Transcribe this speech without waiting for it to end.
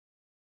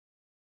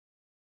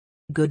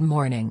Good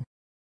morning.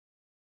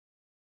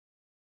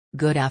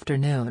 Good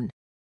afternoon.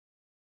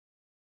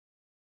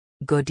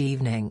 Good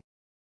evening.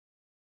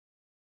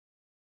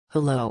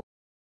 Hello.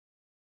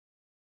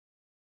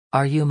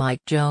 Are you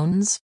Mike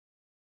Jones?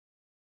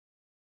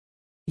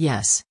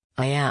 Yes,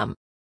 I am.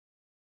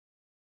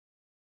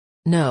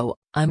 No,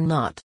 I'm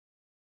not.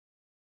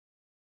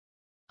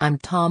 I'm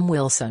Tom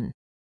Wilson.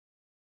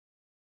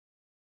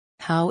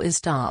 How is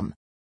Tom?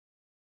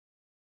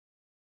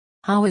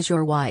 How is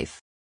your wife?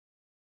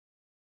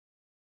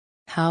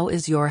 How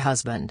is your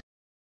husband?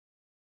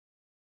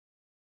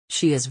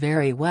 She is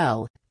very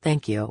well,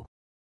 thank you.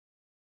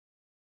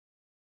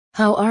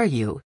 How are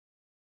you?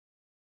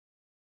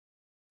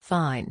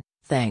 Fine,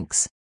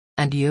 thanks.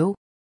 And you?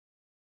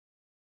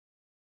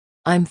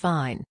 I'm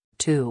fine,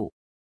 too.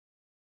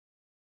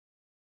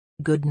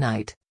 Good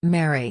night,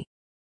 Mary.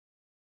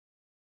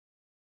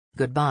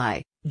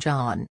 Goodbye,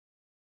 John.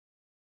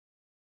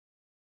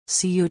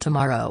 See you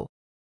tomorrow.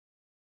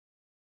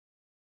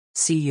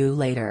 See you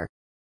later.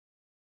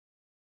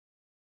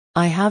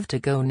 I have to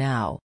go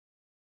now.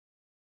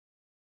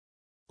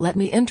 Let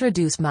me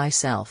introduce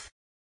myself.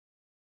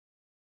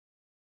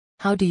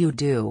 How do you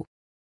do?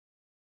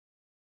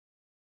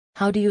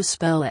 How do you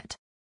spell it?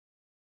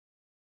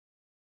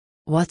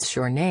 What's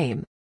your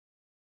name?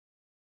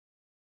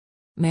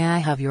 May I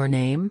have your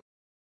name?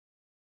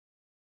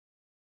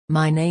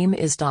 My name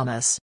is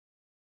Thomas.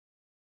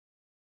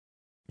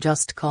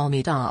 Just call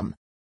me Tom.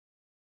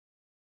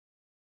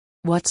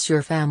 What's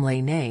your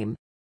family name?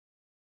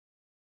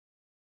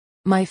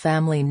 My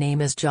family name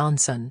is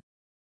Johnson.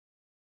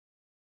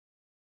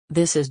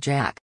 This is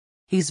Jack.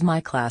 He's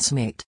my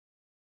classmate.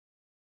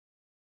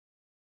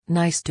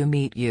 Nice to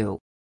meet you.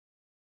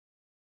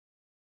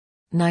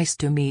 Nice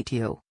to meet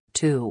you,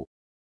 too.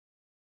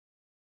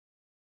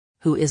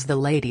 Who is the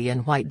lady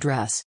in white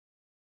dress?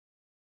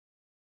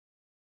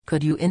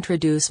 Could you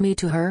introduce me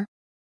to her?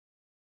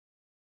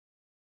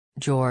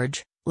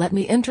 George, let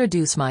me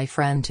introduce my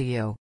friend to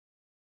you.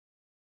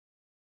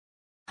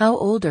 How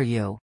old are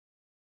you?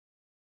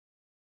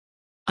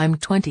 I'm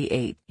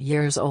 28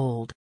 years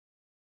old.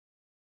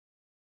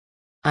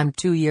 I'm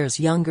 2 years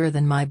younger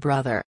than my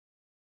brother.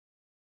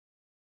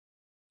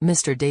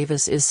 Mr.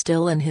 Davis is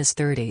still in his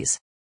 30s.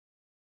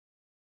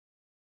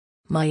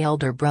 My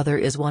elder brother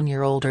is 1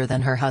 year older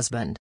than her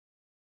husband.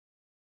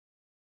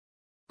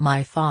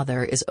 My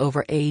father is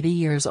over 80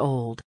 years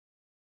old.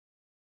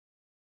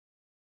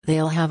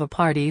 They'll have a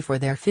party for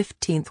their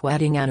 15th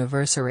wedding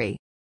anniversary.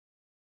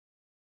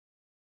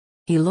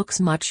 He looks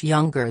much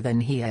younger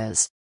than he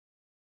is.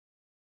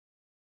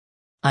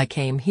 I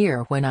came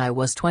here when I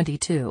was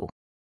 22.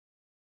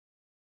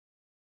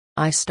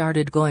 I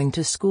started going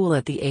to school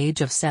at the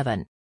age of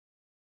 7.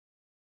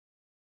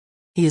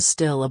 He is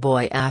still a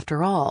boy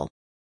after all.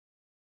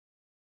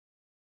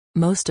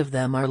 Most of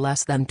them are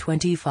less than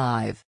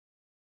 25.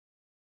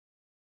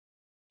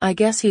 I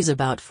guess he's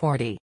about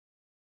 40.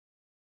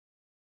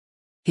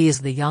 He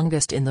is the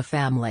youngest in the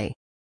family.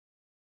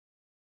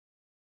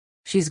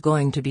 She's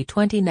going to be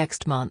 20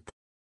 next month.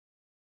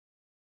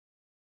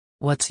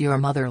 What's your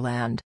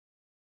motherland?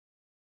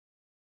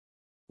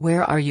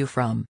 Where are you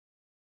from?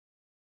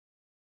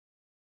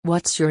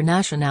 What's your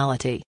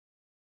nationality?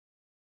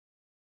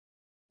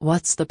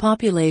 What's the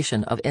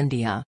population of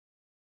India?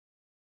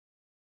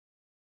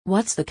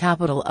 What's the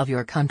capital of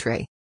your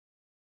country?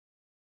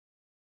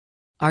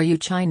 Are you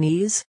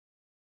Chinese?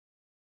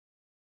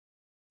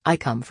 I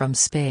come from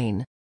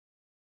Spain.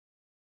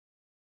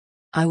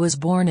 I was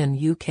born in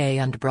UK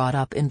and brought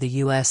up in the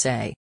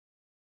USA.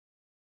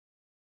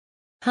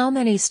 How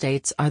many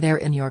states are there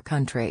in your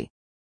country?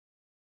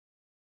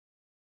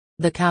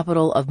 The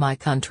capital of my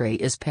country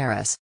is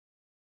Paris.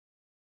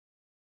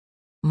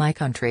 My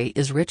country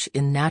is rich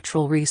in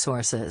natural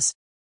resources.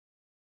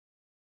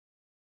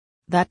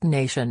 That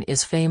nation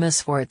is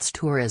famous for its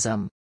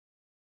tourism.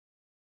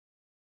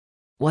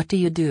 What do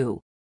you do?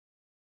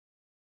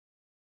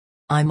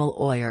 I'm a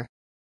lawyer.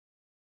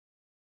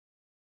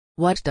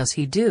 What does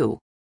he do?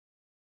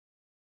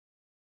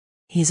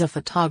 He's a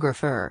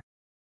photographer.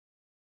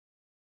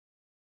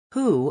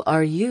 Who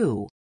are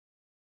you?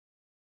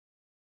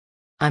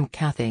 I'm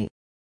Kathy.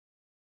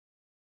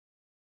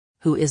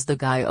 Who is the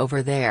guy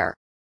over there?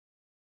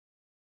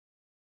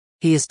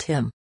 He is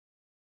Tim.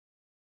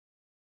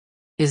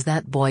 Is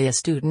that boy a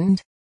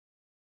student?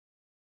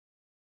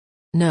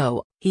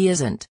 No, he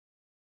isn't.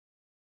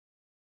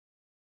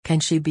 Can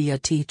she be a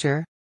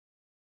teacher?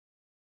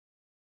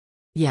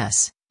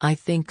 Yes, I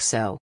think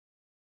so.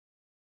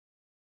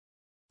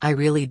 I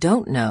really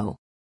don't know.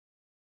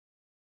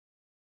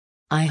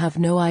 I have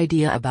no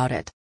idea about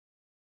it.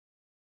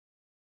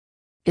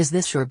 Is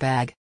this your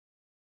bag?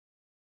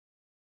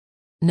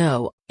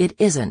 No, it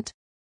isn't.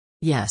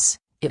 Yes,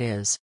 it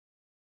is.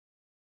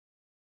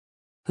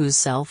 Whose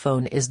cell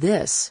phone is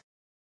this?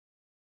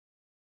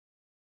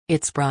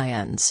 It's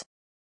Brian's.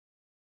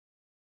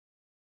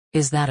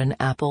 Is that an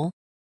apple?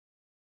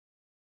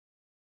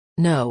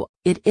 No,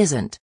 it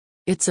isn't.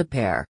 It's a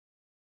pear.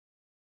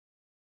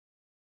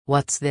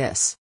 What's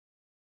this?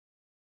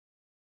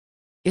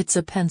 It's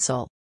a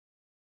pencil.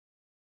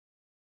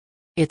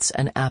 It's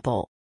an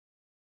apple.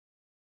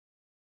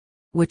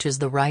 Which is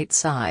the right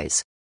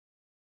size?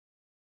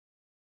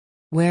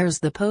 Where's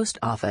the post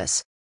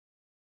office?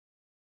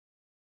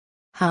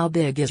 How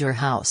big is your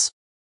house?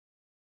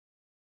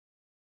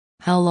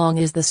 How long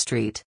is the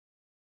street?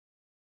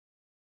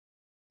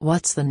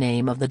 What's the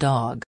name of the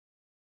dog?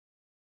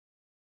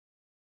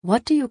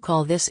 What do you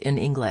call this in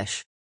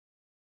English?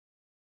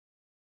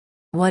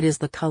 What is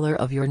the color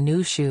of your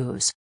new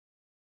shoes?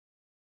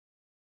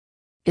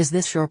 Is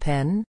this your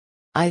pen?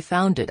 I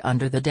found it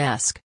under the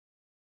desk.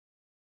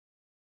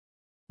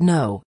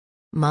 No.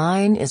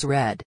 Mine is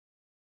red.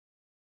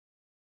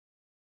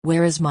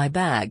 Where is my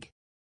bag?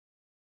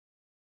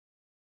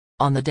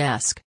 On the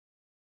desk.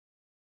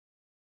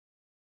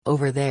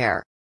 Over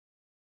there.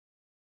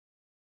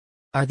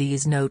 Are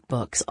these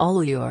notebooks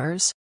all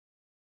yours?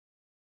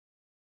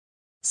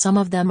 Some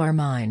of them are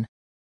mine.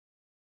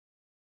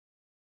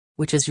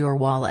 Which is your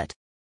wallet?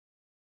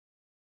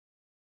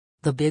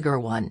 The bigger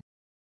one.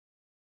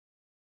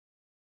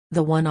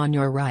 The one on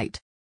your right.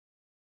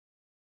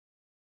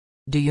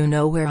 Do you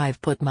know where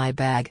I've put my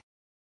bag?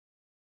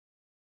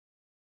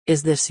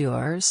 Is this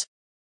yours?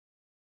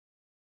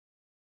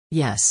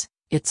 Yes,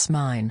 it's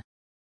mine.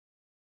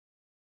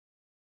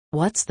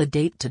 What's the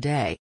date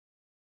today?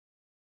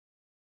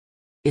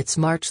 It's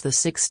March the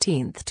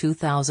 16th,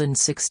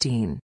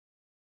 2016.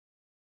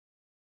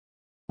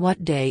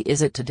 What day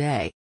is it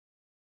today?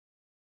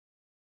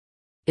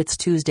 It's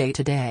Tuesday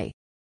today.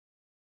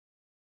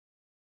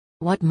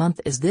 What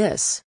month is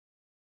this?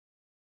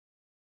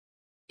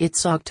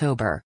 It's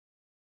October.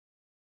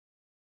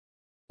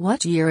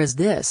 What year is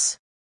this?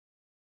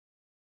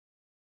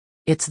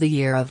 It's the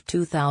year of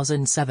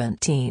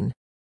 2017.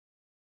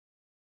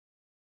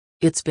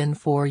 It's been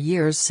 4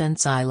 years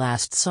since I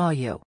last saw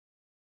you.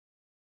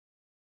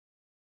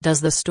 Does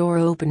the store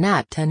open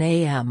at 10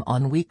 a.m.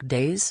 on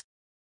weekdays?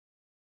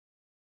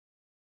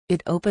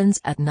 It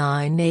opens at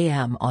 9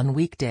 a.m. on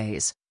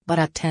weekdays, but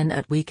at 10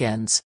 at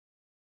weekends.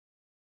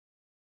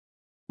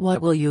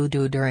 What will you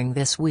do during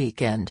this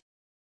weekend?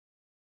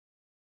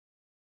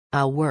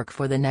 I'll work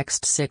for the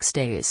next 6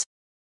 days.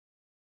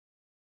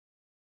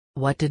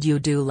 What did you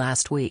do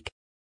last week?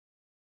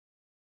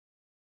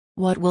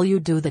 What will you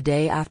do the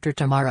day after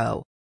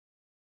tomorrow?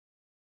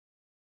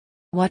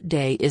 What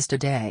day is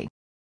today?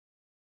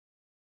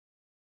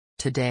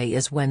 Today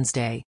is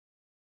Wednesday.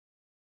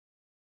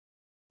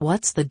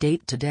 What's the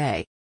date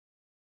today?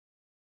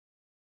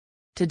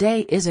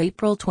 Today is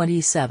April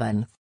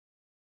 27th.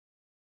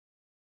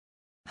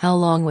 How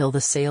long will the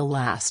sale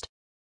last?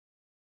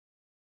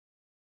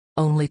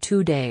 Only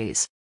 2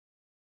 days.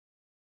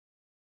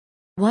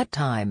 What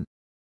time?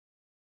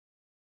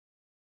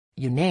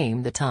 You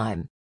name the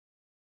time.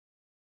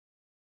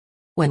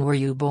 When were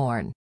you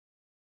born?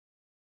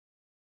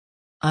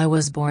 I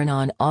was born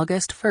on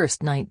August 1,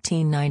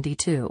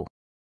 1992.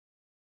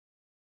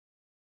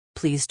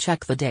 Please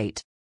check the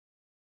date.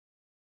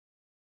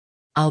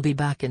 I'll be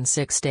back in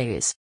 6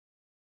 days.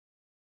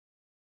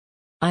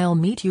 I'll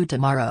meet you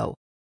tomorrow.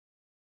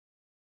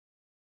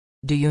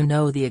 Do you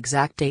know the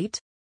exact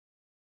date?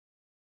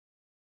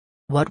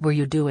 What were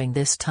you doing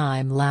this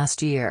time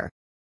last year?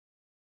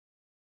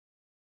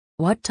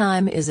 What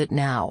time is it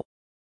now?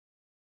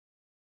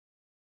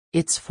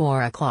 It's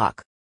 4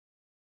 o'clock.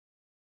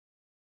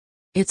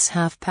 It's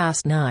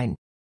 9:30.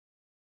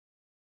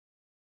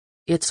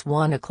 It's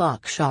 1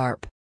 o'clock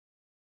sharp.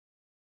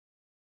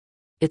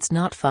 It's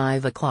not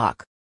 5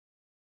 o'clock.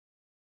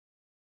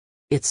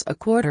 It's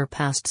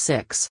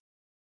 6:15.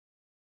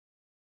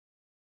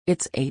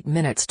 It's 8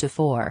 minutes to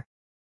 4.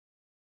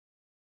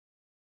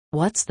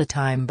 What's the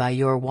time by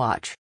your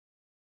watch?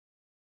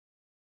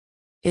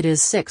 It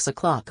is 6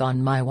 o'clock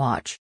on my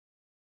watch.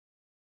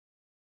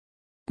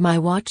 My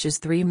watch is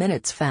 3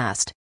 minutes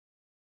fast.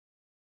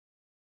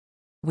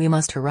 We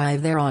must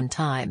arrive there on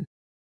time.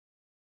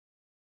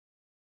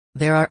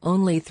 There are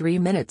only 3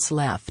 minutes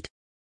left.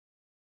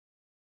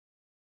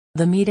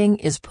 The meeting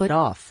is put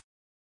off.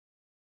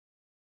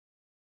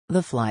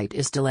 The flight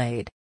is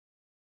delayed.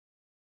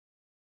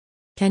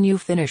 Can you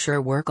finish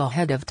your work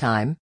ahead of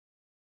time?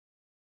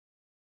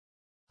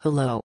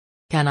 Hello,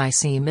 can I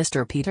see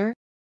Mr. Peter?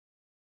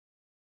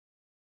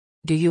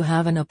 Do you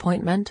have an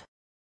appointment?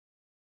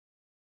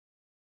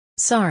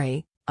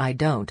 Sorry, I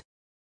don't.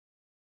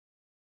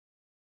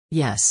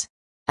 Yes,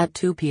 at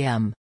 2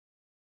 p.m.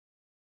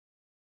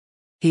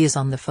 He is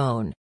on the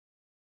phone.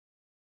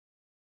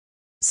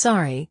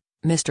 Sorry,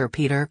 Mr.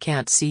 Peter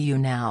can't see you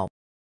now.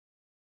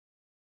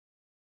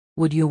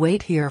 Would you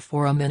wait here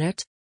for a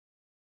minute?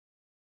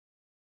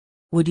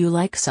 Would you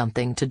like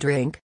something to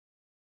drink?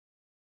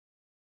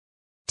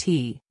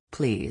 Tea,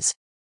 please.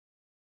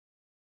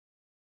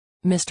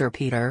 Mr.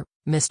 Peter,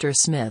 Mr.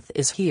 Smith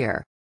is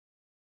here.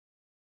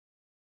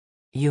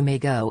 You may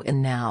go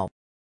in now.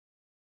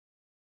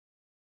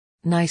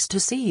 Nice to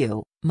see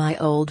you, my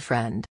old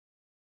friend.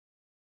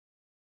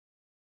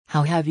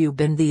 How have you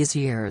been these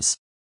years?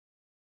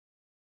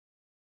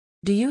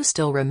 Do you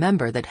still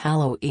remember that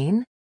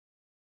Halloween?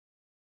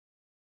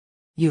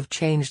 You've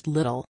changed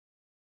little.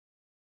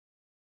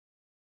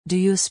 Do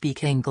you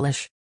speak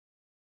English?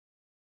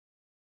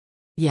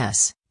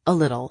 Yes, a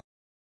little.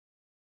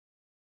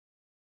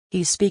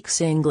 He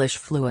speaks English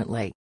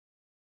fluently.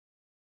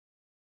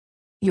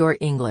 Your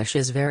English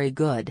is very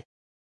good.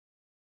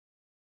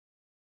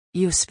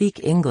 You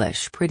speak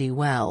English pretty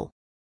well.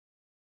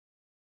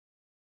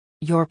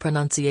 Your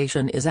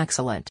pronunciation is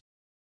excellent.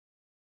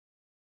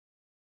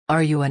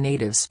 Are you a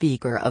native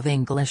speaker of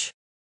English?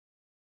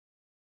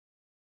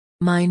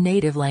 My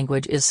native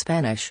language is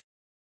Spanish.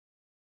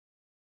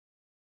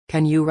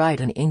 Can you write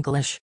in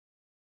English?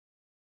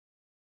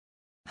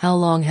 How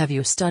long have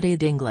you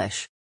studied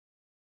English?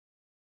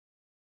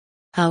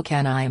 How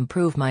can I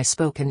improve my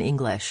spoken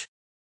English?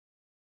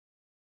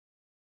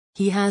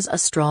 He has a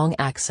strong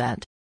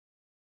accent.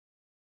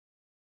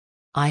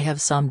 I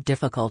have some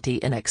difficulty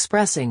in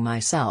expressing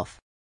myself.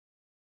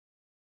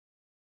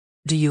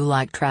 Do you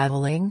like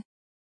traveling?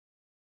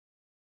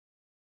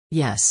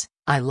 Yes,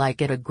 I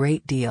like it a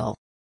great deal.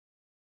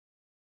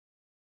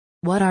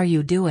 What are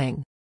you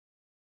doing?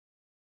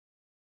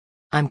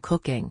 I'm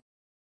cooking.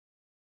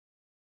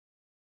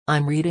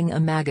 I'm reading a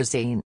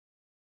magazine.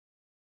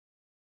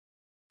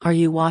 Are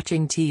you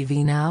watching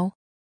TV now?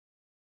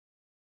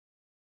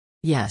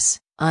 Yes,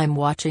 I'm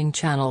watching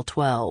Channel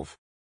 12.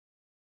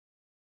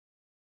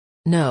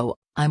 No,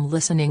 I'm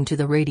listening to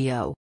the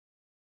radio.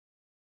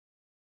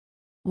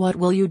 What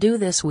will you do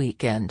this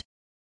weekend?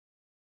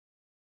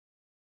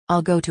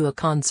 I'll go to a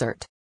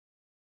concert.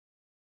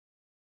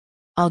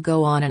 I'll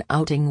go on an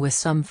outing with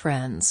some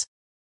friends.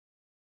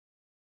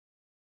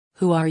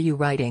 Who are you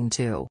writing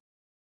to?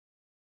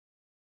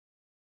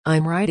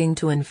 I'm writing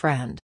to a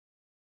friend.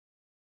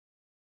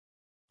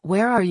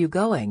 Where are you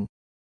going?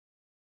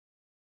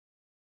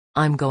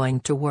 I'm going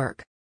to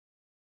work.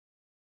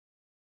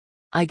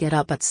 I get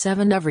up at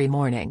 7 every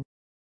morning.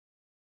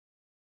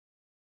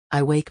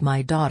 I wake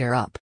my daughter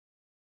up.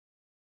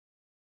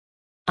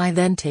 I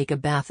then take a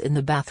bath in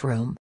the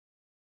bathroom.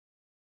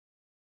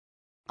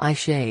 I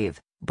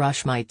shave,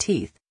 brush my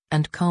teeth,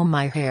 and comb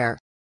my hair.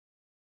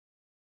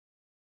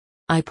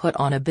 I put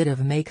on a bit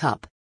of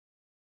makeup.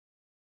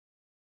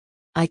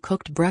 I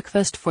cooked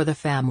breakfast for the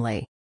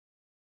family.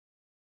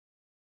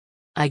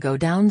 I go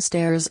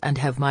downstairs and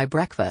have my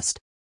breakfast.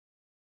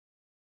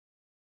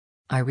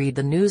 I read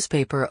the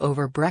newspaper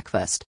over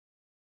breakfast.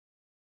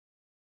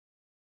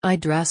 I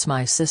dress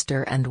my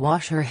sister and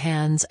wash her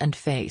hands and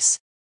face.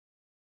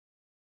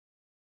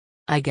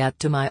 I get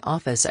to my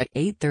office at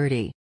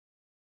 8:30.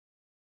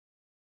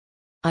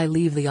 I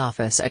leave the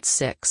office at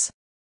 6.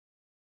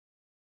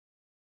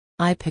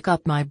 I pick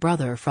up my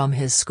brother from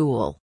his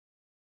school.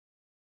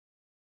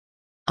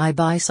 I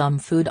buy some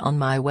food on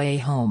my way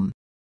home.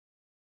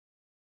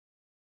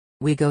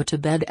 We go to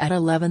bed at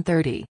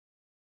 11:30.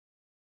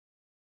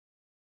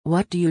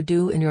 What do you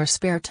do in your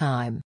spare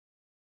time?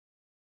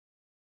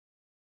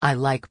 I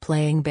like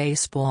playing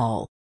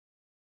baseball.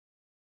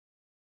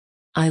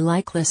 I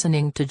like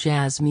listening to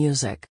jazz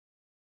music.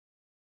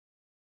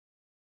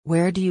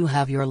 Where do you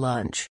have your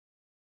lunch?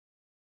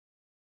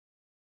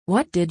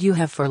 What did you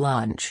have for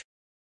lunch?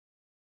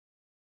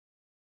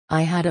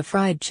 I had a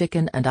fried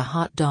chicken and a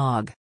hot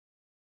dog.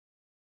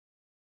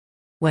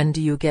 When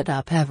do you get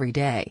up every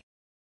day?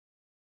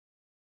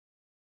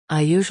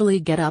 I usually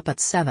get up at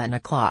 7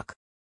 o'clock.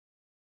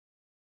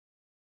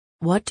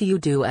 What do you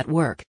do at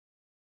work?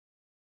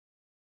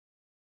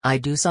 I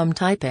do some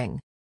typing.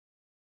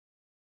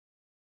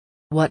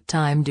 What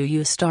time do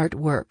you start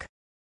work?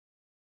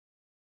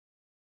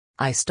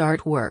 I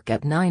start work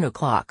at 9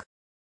 o'clock.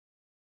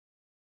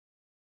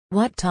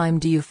 What time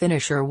do you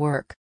finish your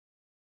work?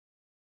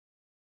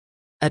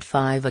 At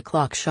 5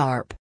 o'clock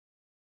sharp.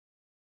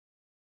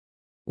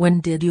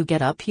 When did you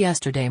get up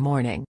yesterday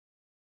morning?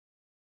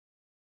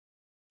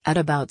 At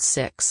about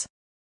 6.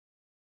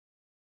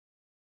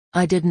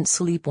 I didn't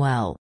sleep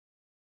well.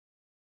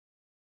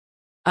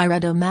 I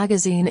read a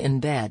magazine in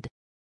bed.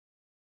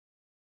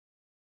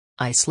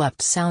 I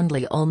slept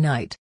soundly all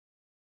night.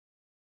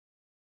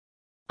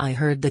 I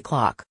heard the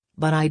clock,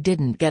 but I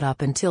didn't get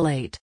up until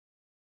 8.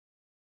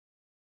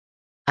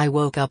 I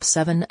woke up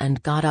 7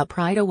 and got up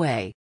right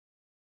away.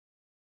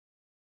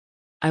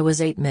 I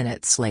was 8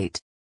 minutes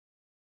late.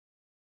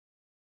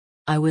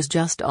 I was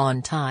just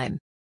on time.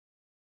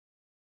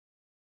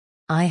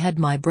 I had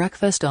my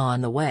breakfast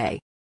on the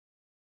way.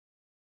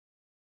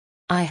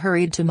 I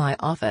hurried to my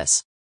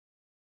office.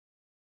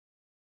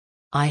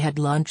 I had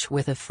lunch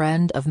with a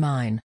friend of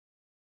mine.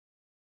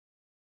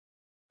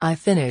 I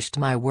finished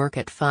my work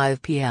at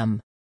 5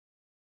 p.m.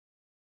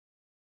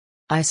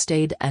 I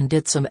stayed and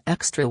did some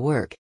extra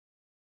work.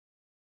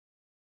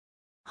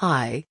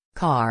 Hi,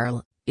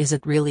 Carl, is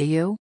it really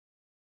you?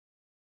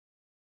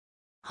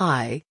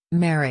 Hi,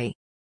 Mary.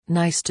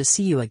 Nice to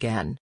see you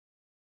again.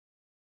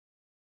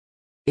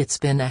 It's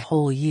been a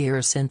whole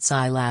year since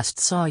I last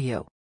saw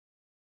you.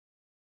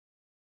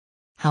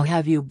 How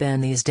have you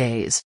been these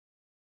days?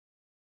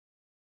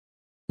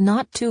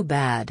 Not too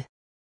bad.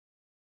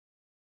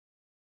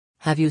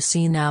 Have you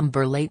seen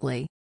Amber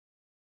lately?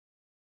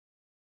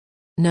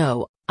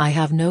 No, I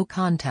have no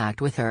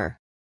contact with her.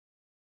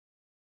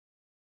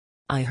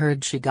 I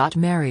heard she got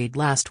married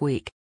last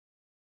week.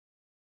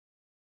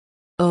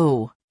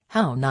 Oh,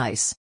 how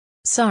nice.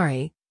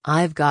 Sorry,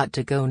 I've got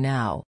to go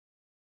now.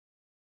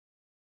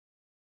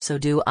 So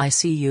do I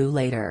see you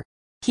later.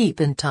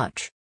 Keep in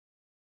touch.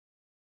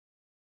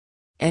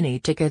 Any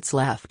tickets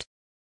left?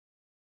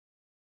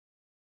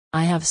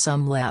 I have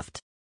some left.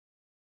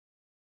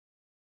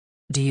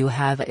 Do you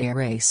have an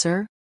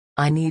eraser?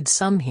 I need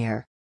some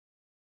here.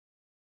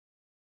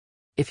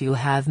 If you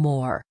have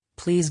more,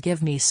 please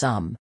give me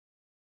some.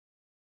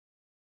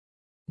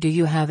 Do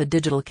you have a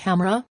digital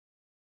camera?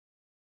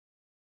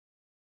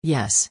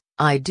 Yes,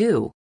 I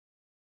do.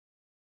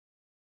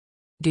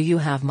 Do you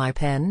have my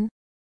pen?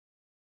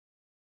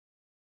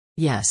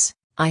 Yes,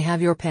 I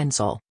have your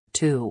pencil,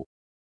 too.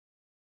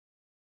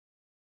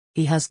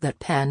 He has that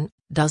pen,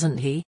 doesn't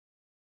he?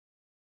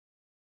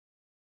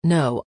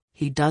 No,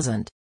 he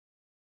doesn't.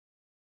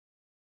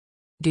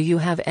 Do you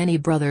have any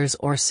brothers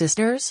or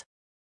sisters?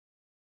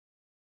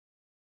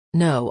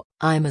 No,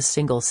 I'm a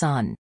single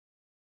son.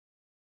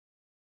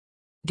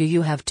 Do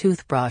you have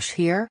toothbrush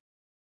here?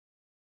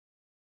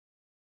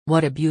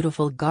 What a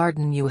beautiful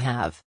garden you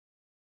have.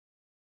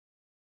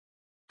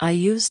 I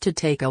used to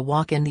take a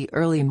walk in the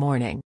early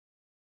morning.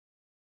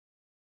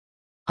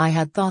 I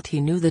had thought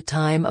he knew the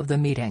time of the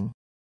meeting.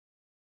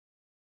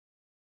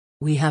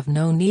 We have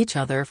known each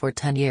other for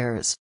 10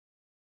 years.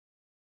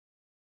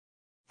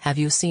 Have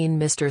you seen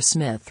Mr.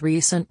 Smith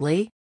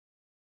recently?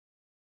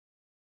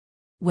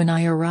 When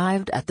I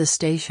arrived at the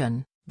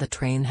station, the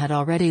train had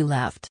already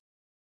left.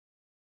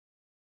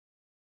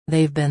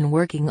 They've been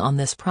working on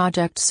this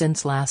project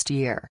since last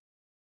year.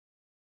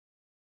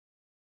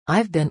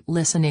 I've been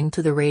listening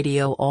to the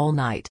radio all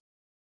night.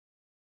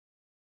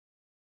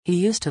 He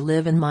used to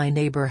live in my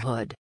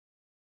neighborhood.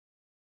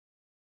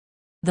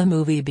 The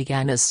movie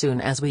began as soon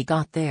as we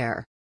got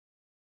there.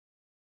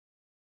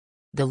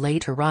 The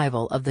late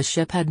arrival of the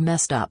ship had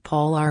messed up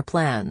all our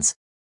plans.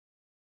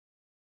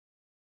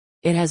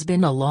 It has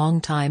been a long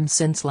time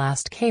since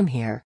last came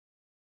here.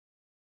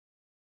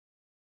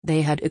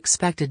 They had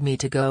expected me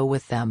to go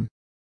with them.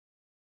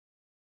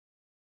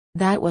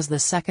 That was the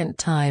second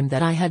time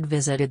that I had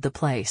visited the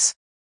place.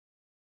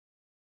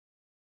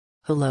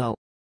 Hello.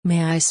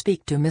 May I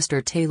speak to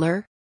Mr.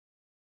 Taylor?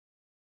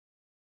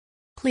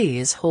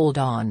 Please hold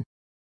on.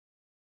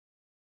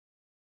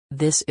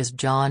 This is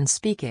John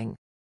speaking.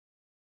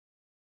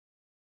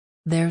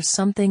 There's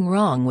something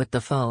wrong with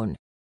the phone.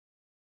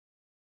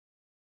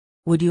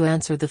 Would you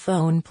answer the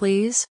phone,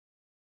 please?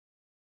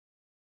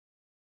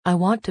 I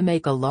want to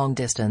make a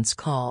long-distance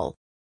call.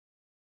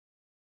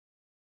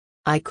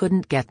 I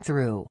couldn't get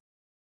through.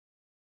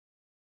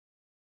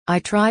 I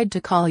tried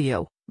to call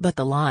you, but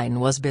the line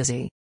was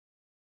busy.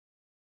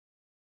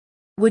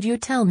 Would you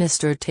tell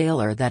Mr.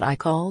 Taylor that I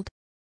called?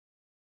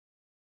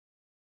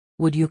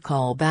 Would you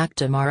call back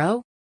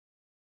tomorrow?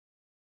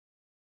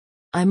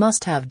 I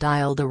must have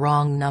dialed the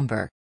wrong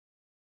number.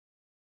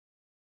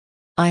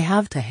 I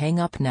have to hang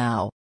up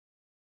now.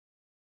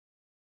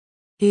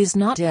 He's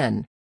not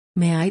in.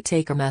 May I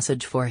take a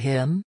message for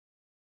him?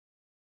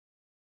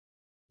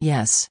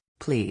 Yes,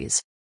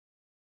 please.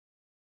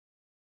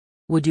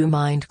 Would you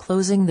mind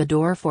closing the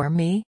door for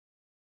me?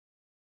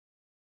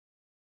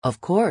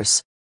 Of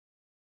course.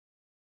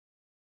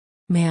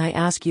 May I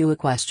ask you a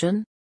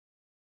question?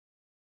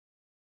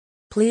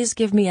 Please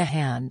give me a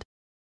hand.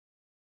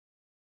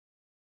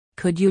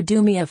 Could you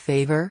do me a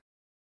favor?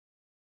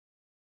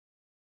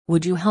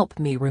 Would you help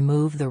me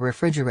remove the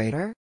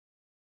refrigerator?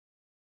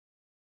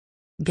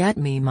 Get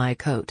me my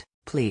coat,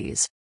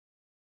 please.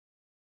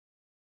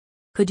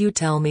 Could you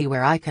tell me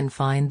where I can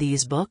find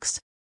these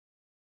books?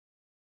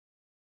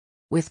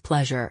 With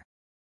pleasure.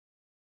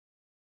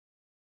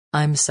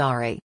 I'm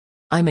sorry.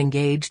 I'm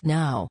engaged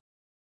now.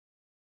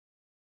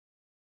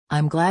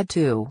 I'm glad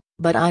to,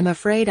 but I'm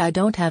afraid I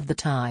don't have the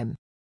time.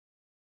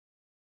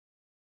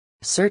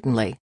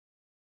 Certainly.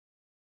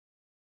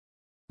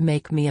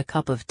 Make me a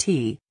cup of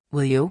tea,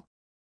 will you?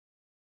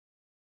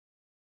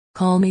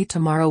 Call me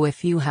tomorrow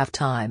if you have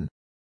time.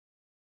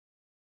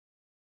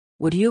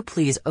 Would you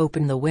please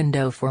open the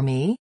window for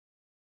me?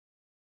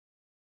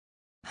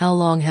 How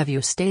long have you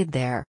stayed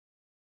there?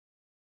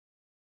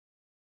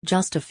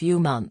 Just a few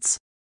months.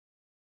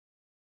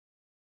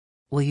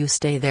 Will you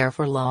stay there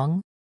for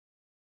long?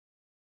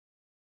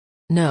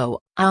 No,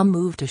 I'll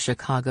move to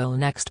Chicago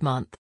next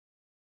month.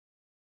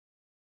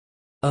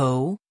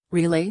 Oh,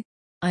 really?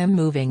 I'm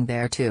moving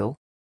there too.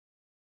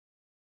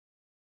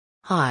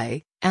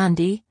 Hi,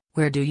 Andy,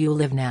 where do you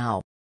live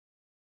now?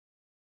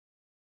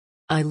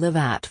 I live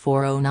at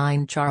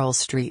 409 Charles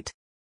Street.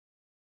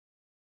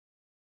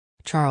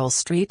 Charles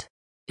Street?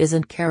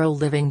 Isn't Carol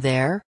living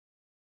there?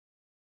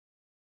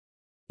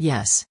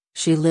 Yes,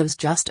 she lives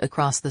just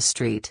across the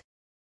street.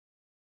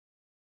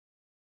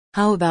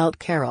 How about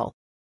Carol?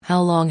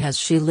 How long has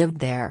she lived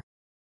there?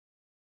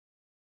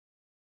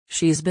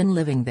 She's been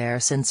living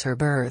there since her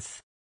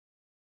birth.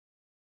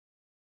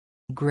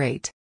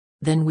 Great.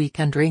 Then we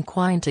can drink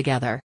wine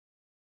together.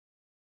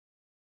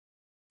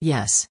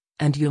 Yes,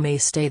 and you may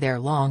stay there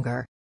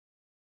longer.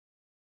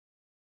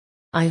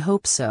 I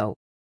hope so.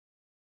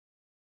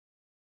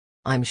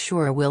 I'm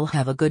sure we'll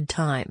have a good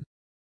time.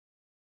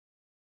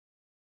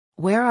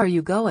 Where are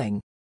you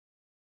going?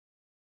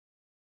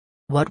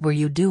 What were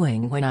you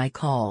doing when I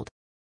called?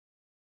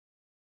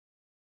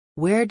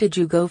 Where did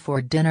you go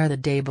for dinner the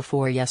day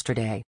before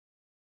yesterday?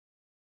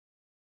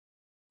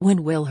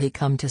 When will he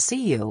come to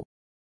see you?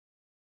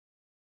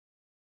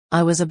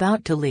 I was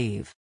about to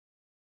leave.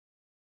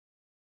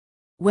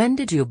 When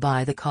did you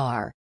buy the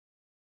car?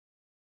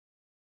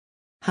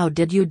 How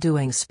did you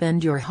doing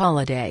spend your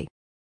holiday?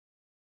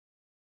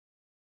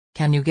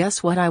 Can you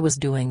guess what I was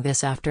doing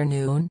this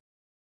afternoon?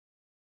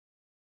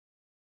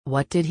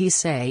 What did he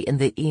say in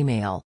the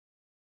email?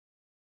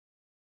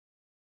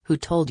 Who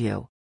told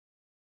you?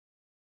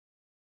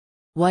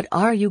 What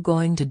are you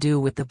going to do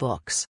with the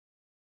books?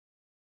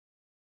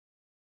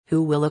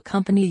 Who will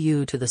accompany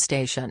you to the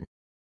station?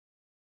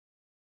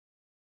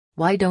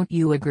 Why don't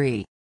you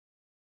agree?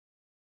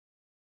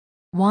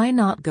 Why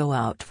not go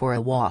out for a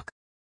walk?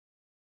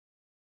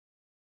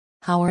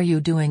 How are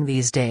you doing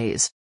these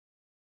days?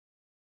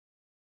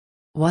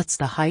 What's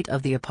the height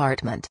of the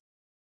apartment?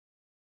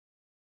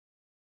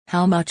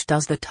 How much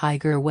does the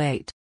tiger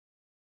weigh?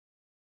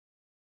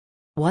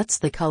 What's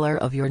the color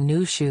of your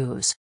new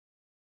shoes?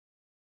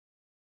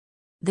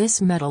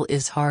 This metal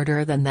is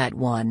harder than that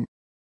one.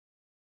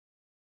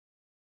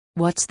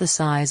 What's the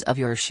size of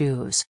your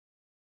shoes?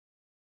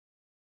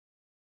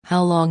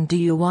 How long do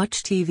you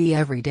watch TV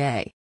every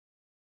day?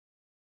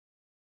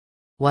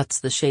 What's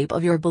the shape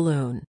of your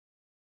balloon?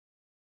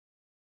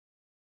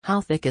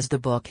 How thick is the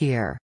book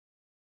here?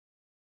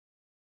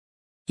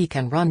 He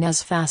can run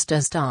as fast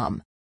as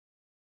Tom.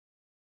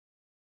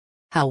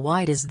 How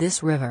wide is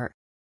this river?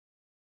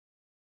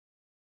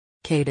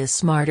 Kate is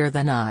smarter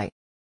than I.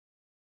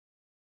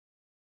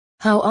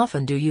 How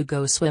often do you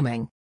go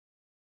swimming?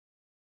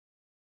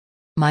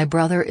 My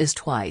brother is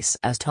twice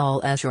as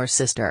tall as your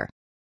sister.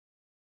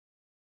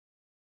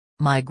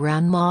 My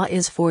grandma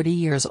is 40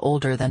 years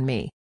older than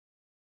me.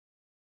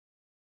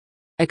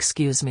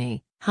 Excuse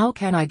me, how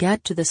can I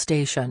get to the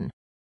station?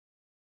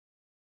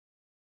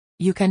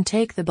 You can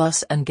take the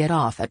bus and get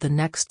off at the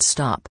next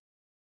stop.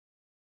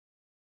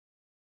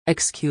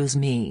 Excuse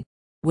me,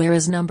 where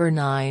is number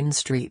 9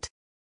 Street?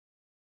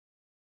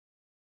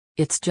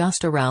 It's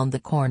just around the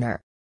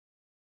corner.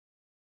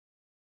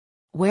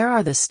 Where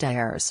are the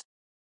stairs?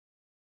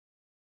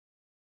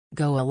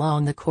 Go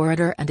along the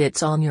corridor and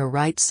it's on your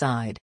right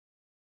side.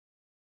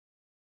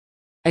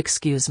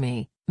 Excuse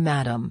me,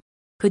 madam.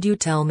 Could you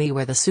tell me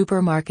where the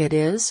supermarket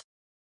is?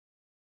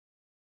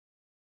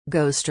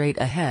 Go straight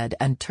ahead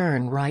and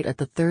turn right at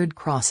the third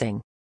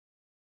crossing.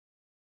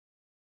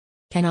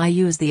 Can I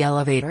use the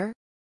elevator?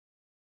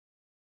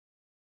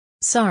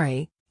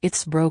 Sorry,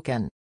 it's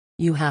broken.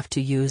 You have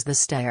to use the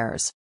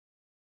stairs.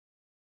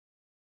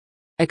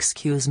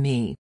 Excuse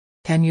me,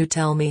 can you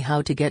tell me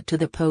how to get to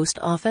the post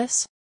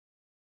office?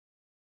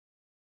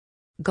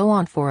 Go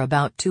on for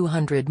about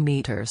 200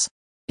 meters.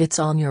 It's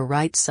on your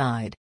right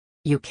side.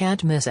 You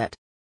can't miss it.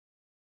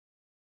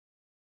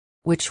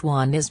 Which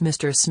one is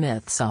Mr.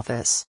 Smith's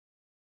office?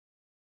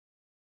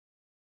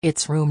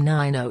 It's room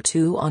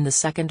 902 on the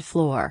second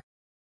floor.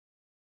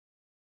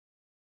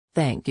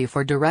 Thank you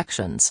for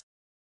directions.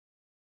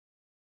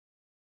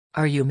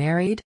 Are you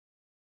married?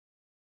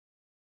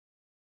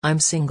 I'm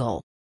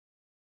single.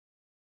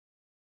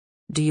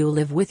 Do you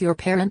live with your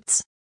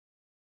parents?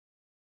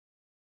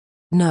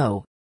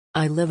 No.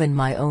 I live in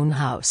my own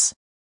house.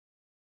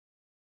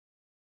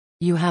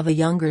 You have a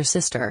younger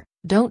sister,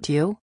 don't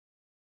you?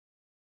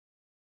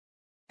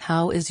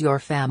 How is your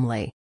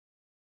family?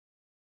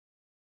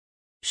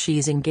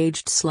 She's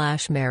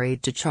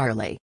engaged/married to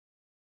Charlie.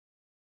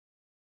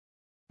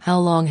 How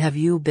long have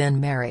you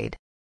been married?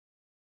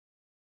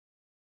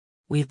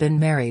 We've been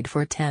married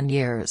for 10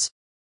 years.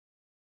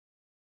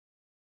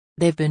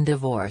 They've been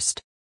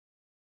divorced.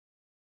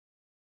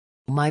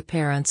 My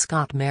parents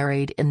got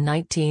married in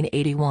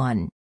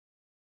 1981.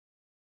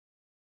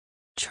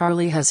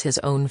 Charlie has his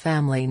own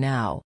family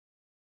now.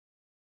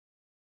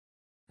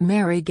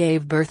 Mary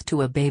gave birth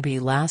to a baby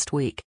last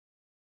week.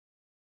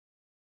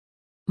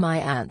 My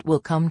aunt will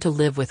come to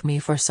live with me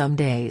for some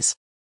days.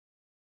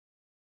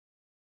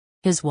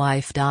 His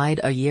wife died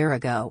a year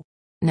ago.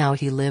 Now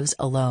he lives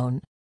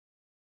alone.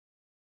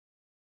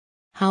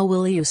 How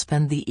will you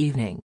spend the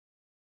evening?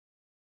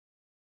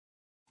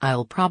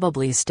 I'll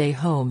probably stay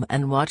home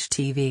and watch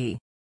TV.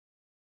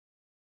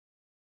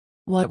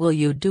 What will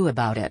you do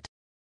about it?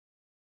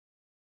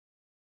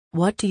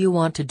 What do you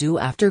want to do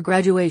after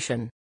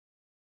graduation?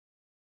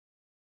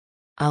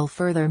 I'll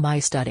further my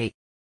study.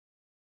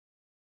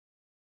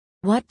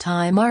 What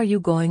time are you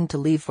going to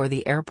leave for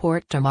the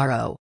airport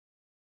tomorrow?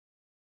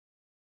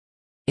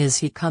 Is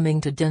he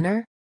coming to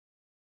dinner?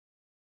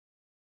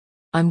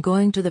 I'm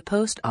going to the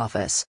post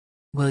office.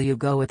 Will you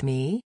go with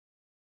me?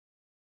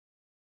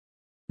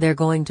 They're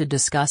going to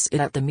discuss it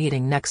at the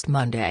meeting next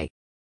Monday.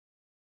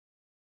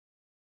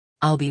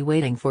 I'll be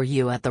waiting for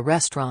you at the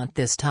restaurant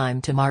this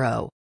time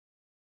tomorrow.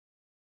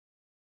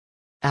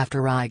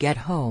 After I get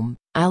home,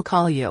 I'll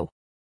call you.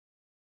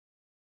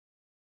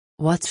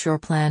 What's your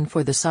plan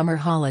for the summer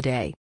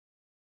holiday?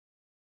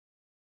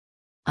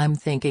 I'm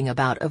thinking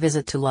about a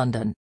visit to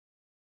London.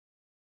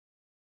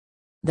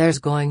 There's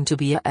going to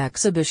be an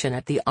exhibition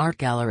at the art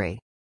gallery.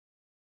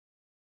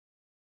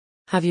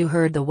 Have you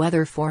heard the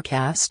weather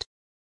forecast?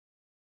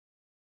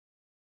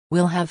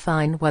 We'll have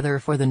fine weather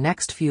for the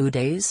next few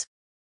days.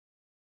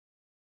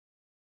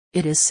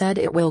 It is said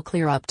it will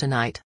clear up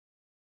tonight.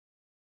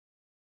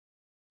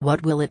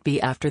 What will it be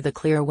after the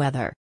clear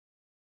weather?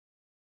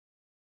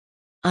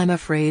 I'm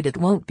afraid it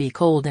won't be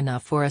cold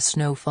enough for a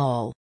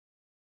snowfall.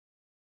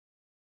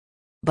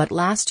 But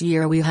last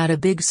year we had a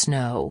big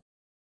snow.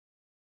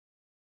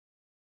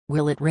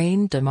 Will it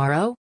rain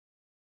tomorrow?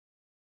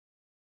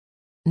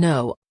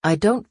 No, I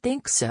don't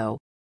think so.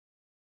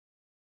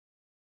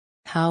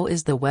 How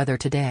is the weather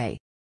today?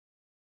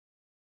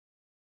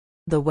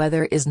 The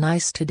weather is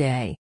nice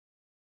today.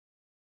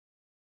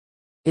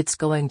 It's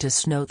going to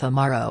snow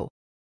tomorrow.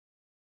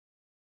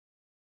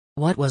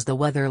 What was the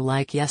weather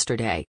like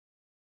yesterday?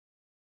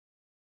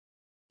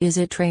 Is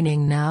it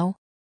raining now?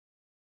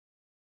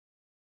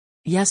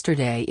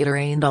 Yesterday it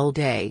rained all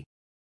day.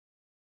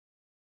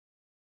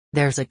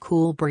 There's a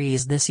cool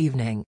breeze this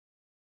evening.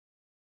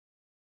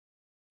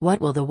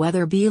 What will the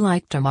weather be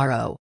like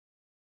tomorrow?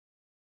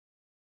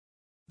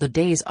 The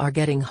days are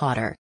getting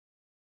hotter.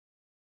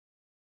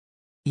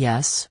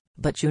 Yes,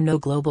 but you know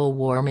global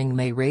warming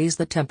may raise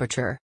the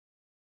temperature.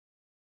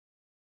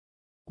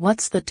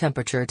 What's the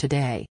temperature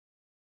today?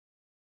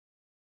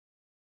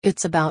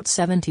 It's about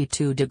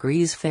 72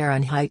 degrees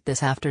Fahrenheit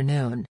this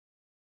afternoon.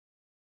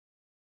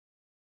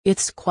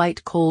 It's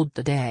quite cold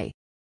today.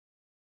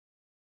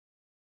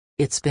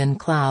 It's been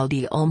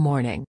cloudy all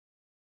morning.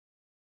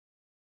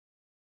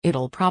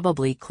 It'll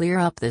probably clear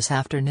up this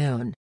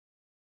afternoon.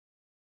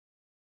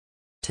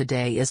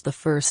 Today is the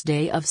first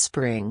day of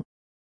spring.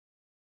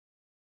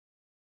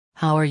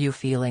 How are you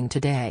feeling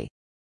today?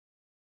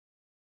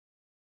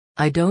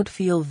 I don't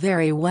feel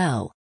very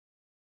well.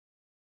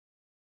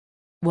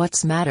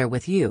 What's matter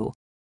with you?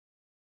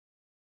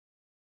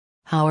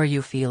 How are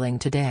you feeling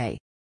today?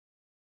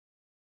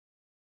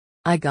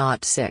 I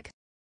got sick.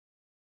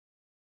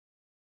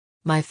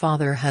 My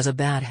father has a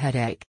bad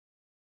headache.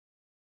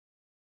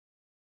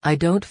 I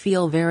don't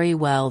feel very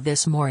well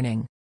this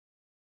morning.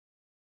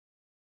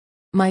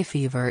 My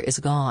fever is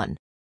gone.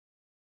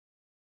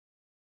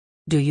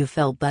 Do you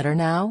feel better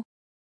now?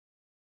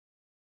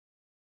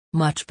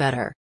 Much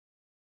better.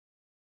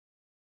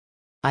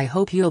 I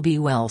hope you'll be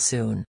well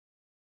soon.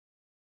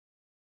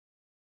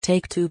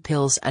 Take 2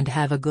 pills and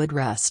have a good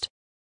rest.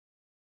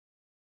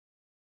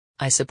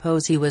 I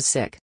suppose he was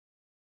sick.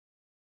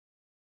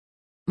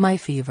 My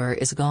fever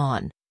is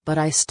gone, but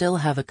I still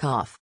have a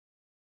cough.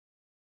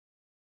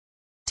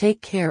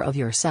 Take care of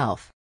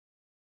yourself.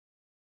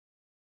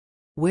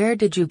 Where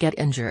did you get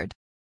injured?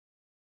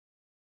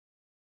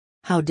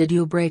 How did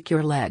you break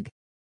your leg?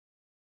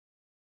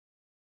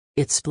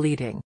 It's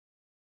bleeding.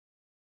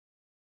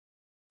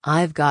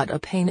 I've got a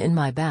pain in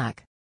my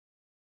back.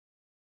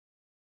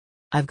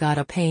 I've got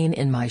a pain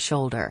in my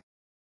shoulder.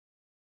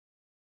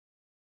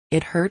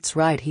 It hurts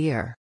right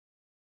here.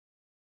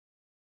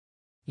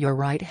 Your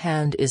right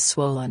hand is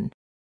swollen.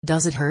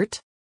 Does it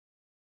hurt?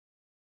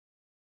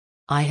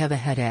 I have a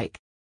headache.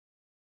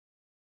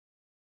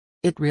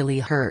 It really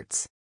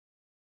hurts.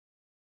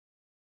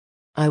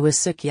 I was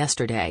sick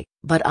yesterday,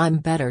 but I'm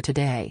better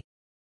today.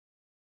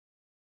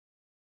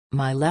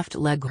 My left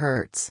leg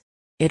hurts.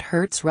 It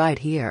hurts right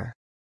here.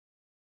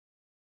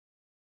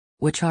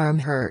 Which arm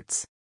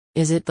hurts?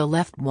 Is it the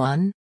left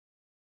one?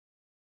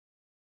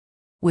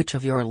 Which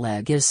of your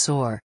leg is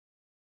sore?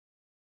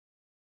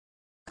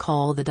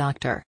 Call the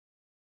doctor.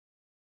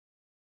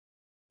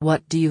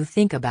 What do you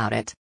think about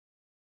it?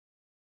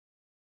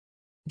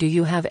 Do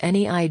you have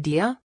any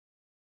idea?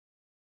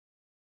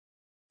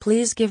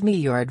 Please give me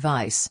your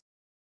advice.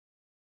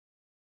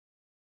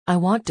 I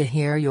want to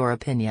hear your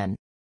opinion.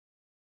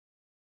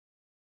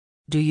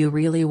 Do you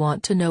really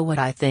want to know what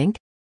I think?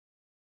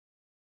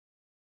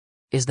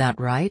 Is that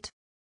right?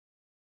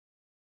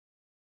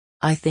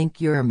 I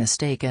think you're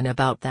mistaken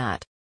about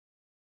that.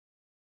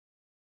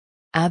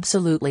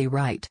 Absolutely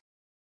right.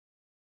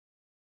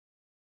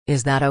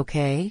 Is that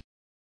okay?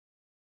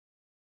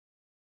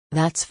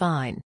 That's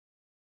fine.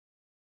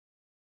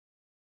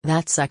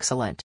 That's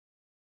excellent.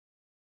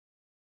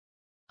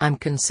 I'm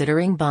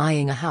considering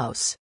buying a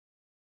house.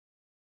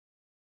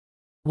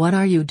 What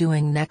are you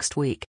doing next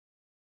week?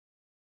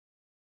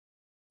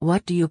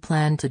 What do you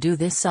plan to do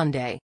this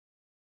Sunday?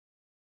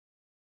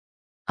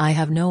 I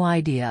have no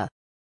idea.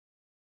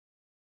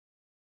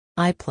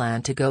 I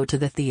plan to go to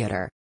the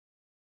theater.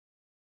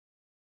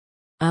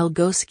 I'll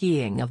go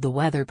skiing if the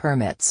weather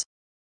permits.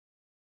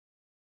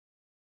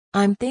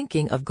 I'm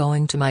thinking of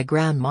going to my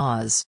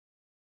grandma's.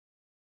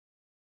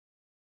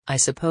 I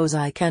suppose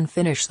I can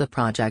finish the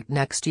project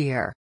next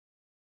year.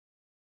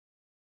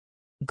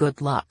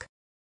 Good luck.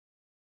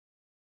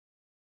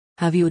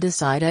 Have you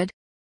decided?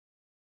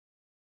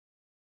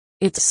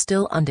 It's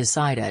still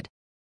undecided.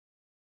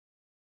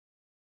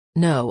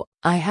 No,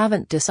 I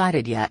haven't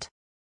decided yet.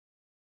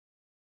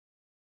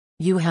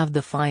 You have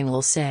the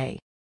final say.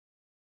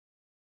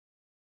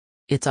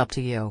 It's up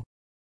to you.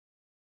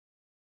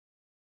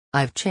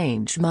 I've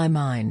changed my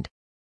mind.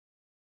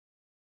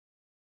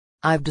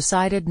 I've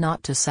decided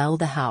not to sell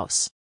the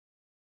house.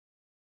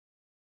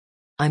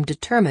 I'm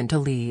determined to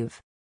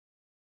leave.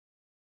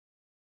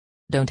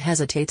 Don't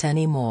hesitate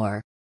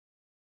anymore.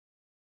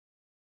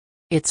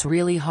 It's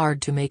really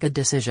hard to make a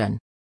decision.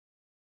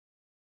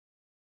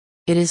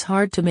 It is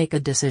hard to make a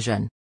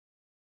decision.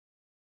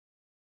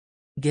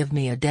 Give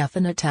me a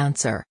definite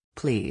answer,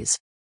 please.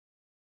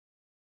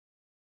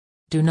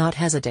 Do not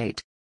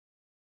hesitate.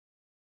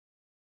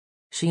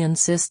 She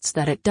insists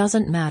that it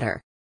doesn't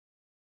matter.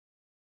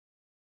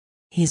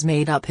 He's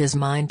made up his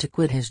mind to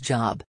quit his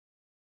job.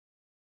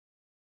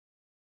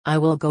 I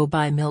will go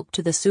buy milk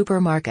to the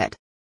supermarket.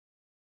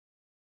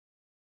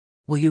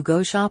 Will you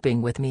go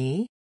shopping with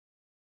me?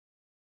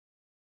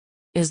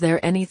 Is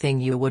there anything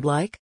you would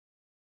like?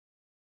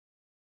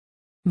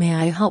 May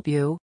I help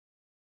you?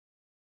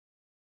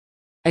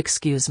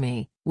 Excuse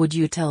me, would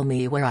you tell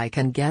me where I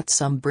can get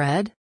some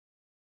bread?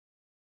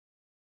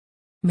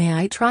 May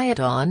I try it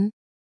on?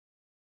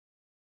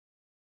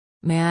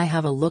 May I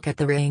have a look at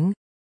the ring?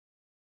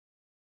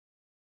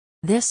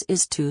 This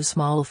is too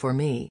small for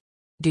me.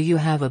 Do you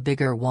have a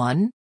bigger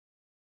one?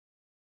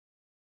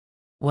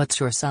 What's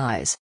your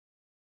size?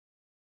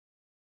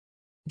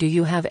 Do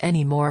you have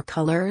any more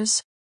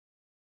colors?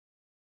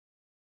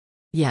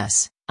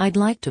 Yes, I'd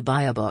like to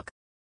buy a book.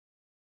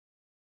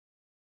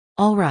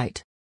 All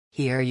right.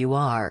 Here you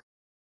are.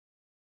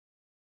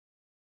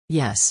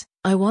 Yes,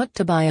 I want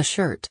to buy a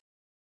shirt.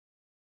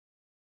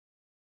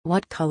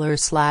 What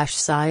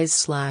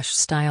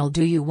color/size/style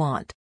do you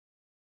want?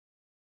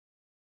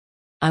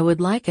 I would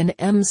like an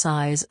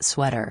M-size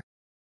sweater.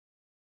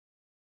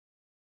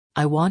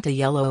 I want a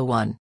yellow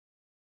one.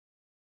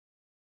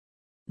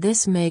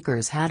 This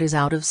maker's hat is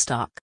out of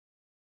stock.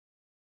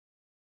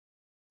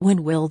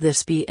 When will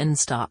this be in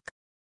stock?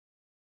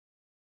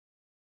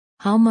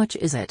 How much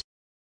is it?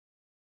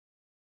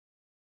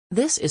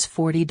 This is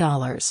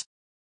 $40.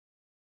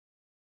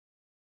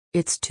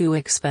 It's too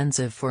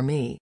expensive for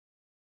me.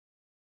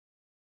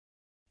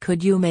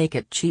 Could you make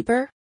it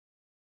cheaper?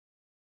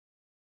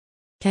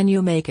 Can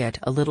you make it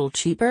a little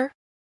cheaper?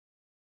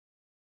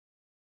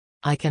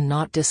 I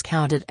cannot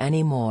discount it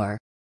anymore.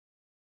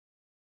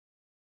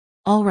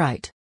 All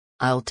right.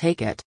 I'll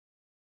take it.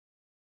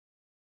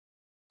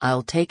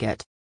 I'll take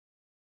it.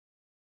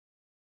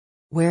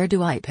 Where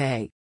do I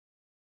pay?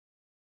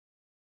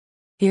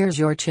 Here's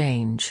your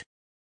change.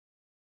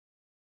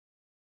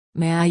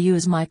 May I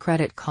use my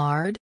credit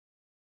card?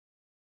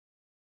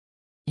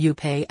 You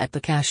pay at the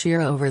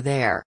cashier over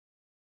there.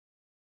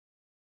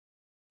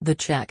 The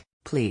check,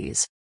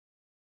 please.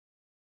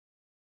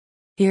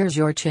 Here's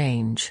your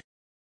change.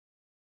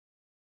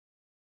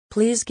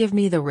 Please give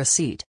me the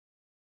receipt.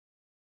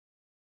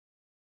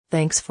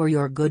 Thanks for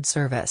your good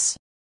service.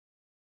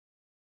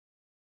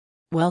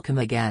 Welcome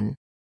again.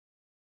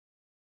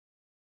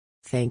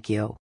 Thank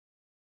you.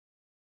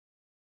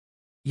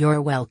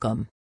 You're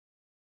welcome.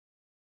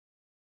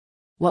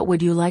 What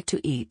would you like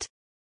to eat?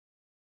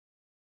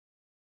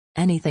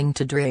 Anything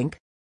to drink?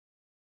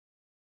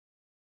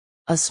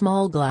 A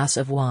small glass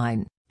of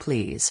wine,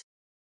 please.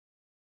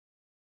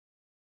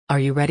 Are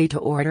you ready to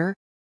order?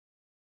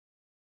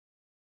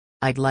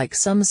 I'd like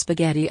some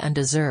spaghetti and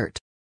dessert.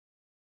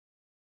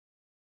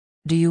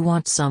 Do you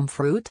want some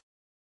fruit?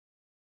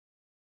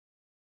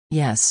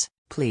 Yes,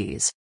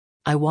 please.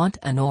 I want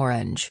an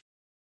orange.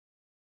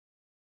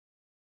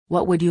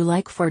 What would you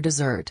like for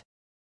dessert?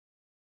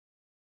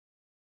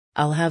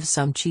 I'll have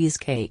some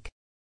cheesecake.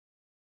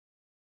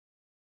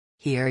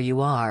 Here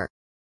you are.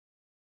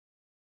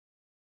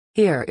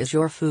 Here is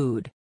your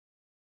food.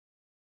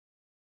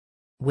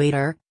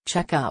 Waiter,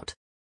 check out.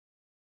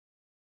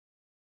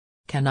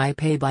 Can I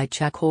pay by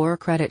check or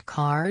credit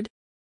card?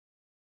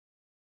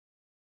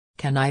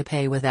 Can I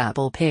pay with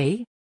Apple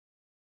Pay?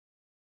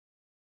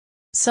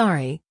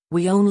 Sorry,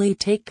 we only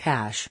take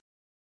cash.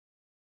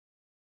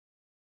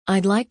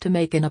 I'd like to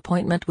make an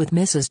appointment with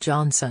Mrs.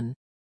 Johnson.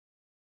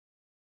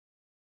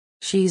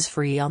 She's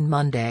free on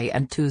Monday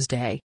and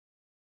Tuesday.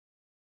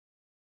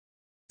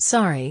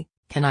 Sorry,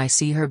 can I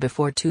see her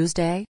before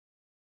Tuesday?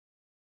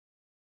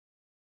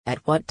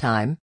 At what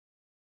time?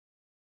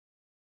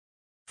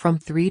 From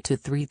 3 to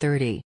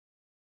 3:30.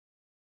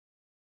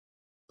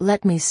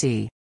 Let me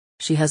see.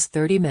 She has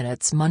 30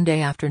 minutes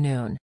Monday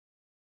afternoon.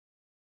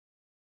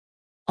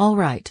 All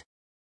right.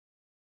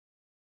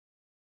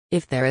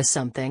 If there is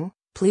something,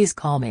 please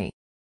call me.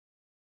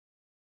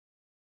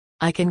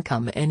 I can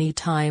come any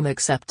time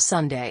except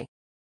Sunday.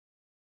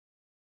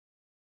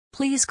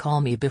 Please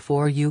call me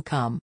before you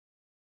come.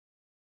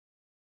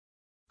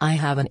 I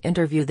have an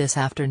interview this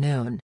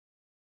afternoon.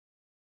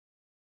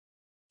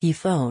 He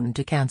phoned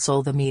to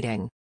cancel the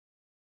meeting.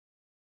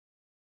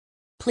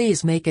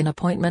 Please make an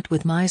appointment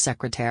with my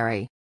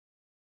secretary.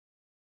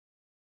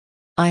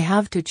 I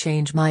have to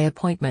change my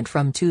appointment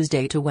from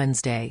Tuesday to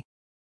Wednesday.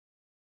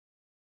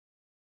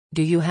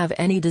 Do you have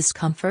any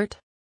discomfort?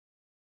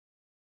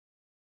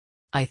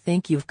 I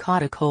think you've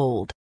caught a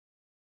cold.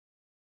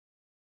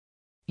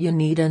 You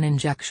need an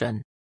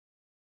injection.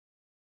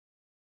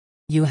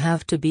 You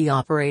have to be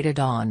operated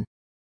on.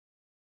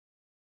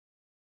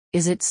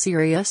 Is it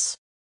serious?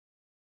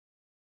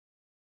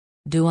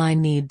 Do I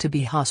need to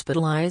be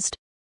hospitalized?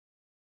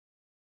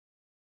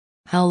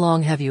 How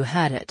long have you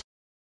had it?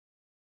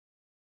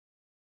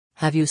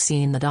 Have you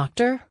seen the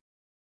doctor?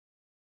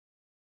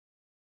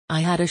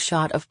 I had a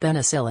shot of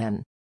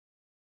penicillin.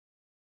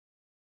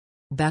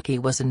 Becky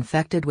was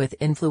infected with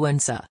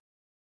influenza.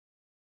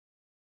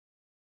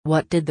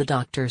 What did the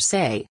doctor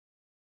say?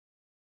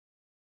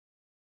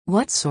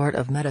 What sort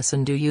of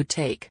medicine do you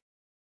take?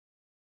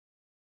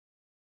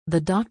 The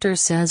doctor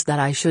says that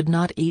I should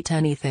not eat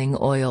anything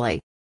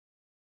oily.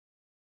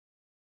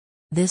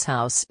 This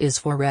house is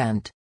for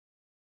rent.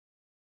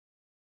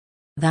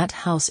 That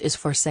house is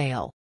for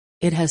sale.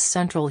 It has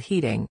central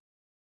heating.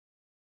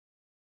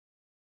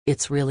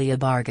 It's really a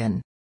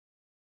bargain.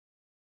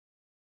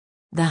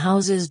 The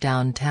houses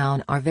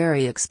downtown are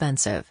very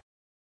expensive.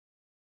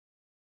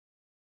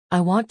 I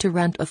want to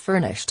rent a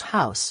furnished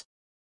house.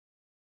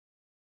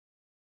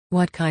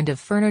 What kind of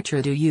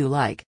furniture do you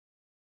like?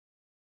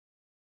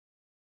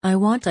 I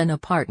want an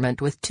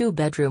apartment with 2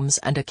 bedrooms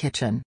and a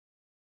kitchen.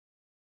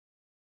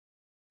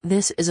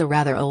 This is a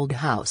rather old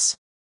house.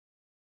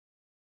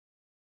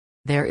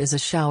 There is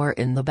a shower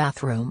in the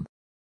bathroom.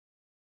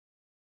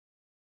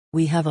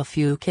 We have a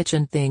few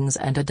kitchen things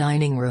and a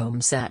dining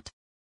room set.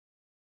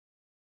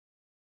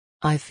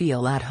 I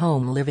feel at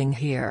home living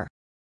here.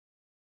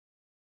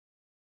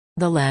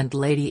 The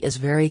landlady is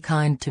very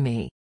kind to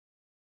me.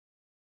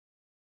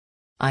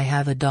 I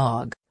have a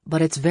dog,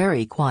 but it's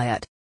very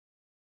quiet.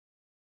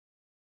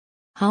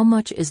 How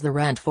much is the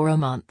rent for a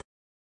month?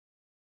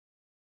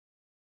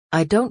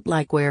 I don't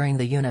like wearing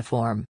the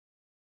uniform.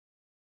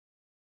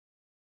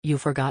 You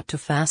forgot to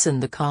fasten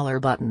the collar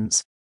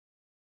buttons.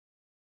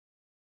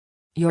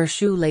 Your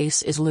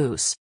shoelace is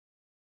loose.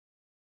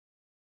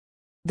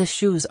 The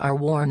shoes are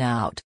worn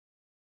out.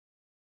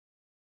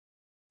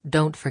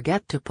 Don't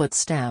forget to put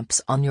stamps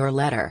on your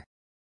letter.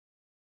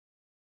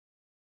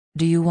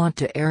 Do you want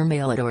to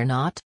airmail it or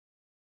not?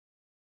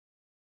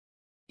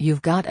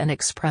 You've got an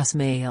express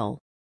mail.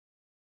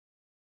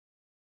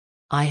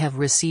 I have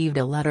received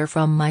a letter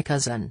from my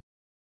cousin.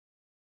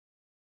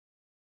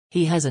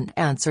 He hasn't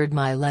answered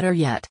my letter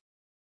yet.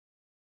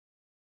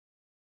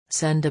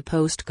 Send a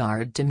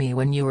postcard to me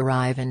when you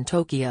arrive in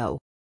Tokyo.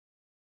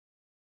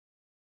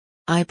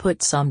 I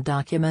put some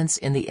documents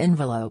in the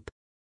envelope.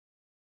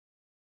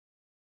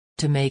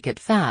 To make it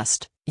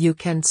fast, you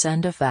can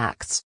send a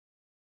fax.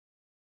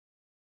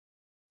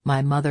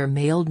 My mother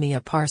mailed me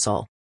a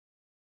parcel.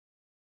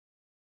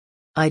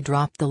 I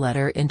dropped the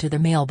letter into the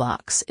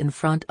mailbox in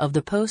front of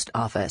the post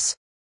office.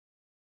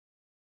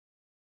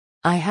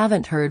 I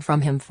haven't heard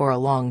from him for a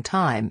long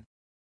time.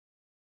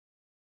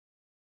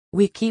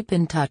 We keep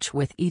in touch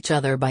with each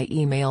other by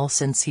email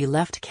since he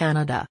left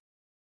Canada.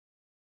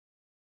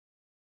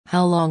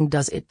 How long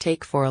does it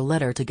take for a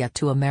letter to get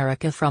to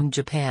America from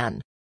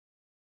Japan?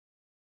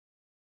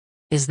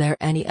 Is there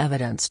any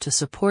evidence to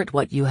support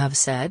what you have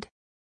said?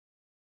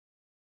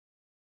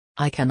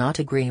 I cannot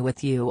agree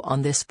with you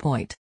on this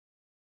point.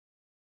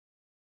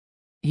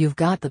 You've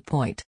got the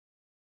point.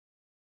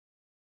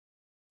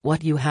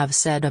 What you have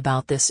said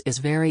about this is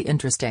very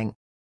interesting.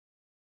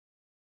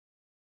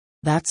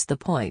 That's the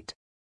point.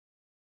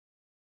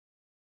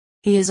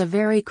 He is a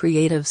very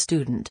creative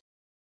student.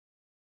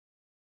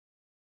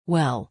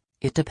 Well,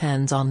 it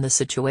depends on the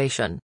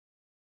situation.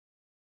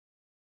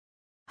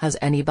 Has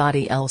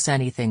anybody else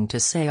anything to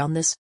say on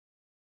this?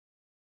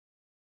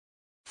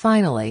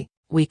 Finally,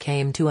 we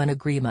came to an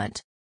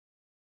agreement.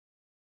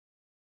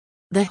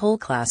 The whole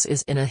class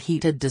is in a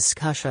heated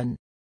discussion.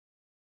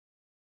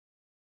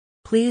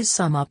 Please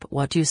sum up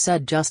what you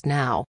said just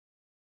now.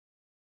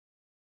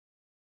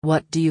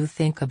 What do you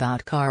think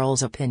about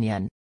Carl's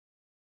opinion?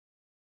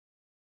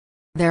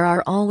 There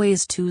are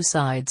always 2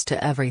 sides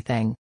to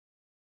everything.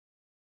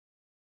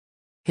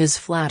 His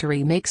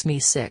flattery makes me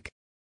sick.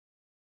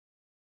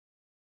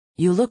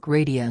 You look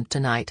radiant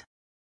tonight.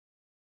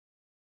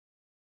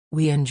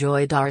 We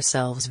enjoyed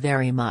ourselves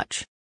very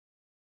much.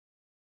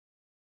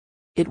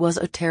 It was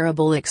a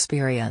terrible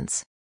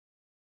experience.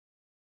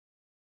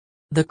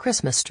 The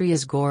Christmas tree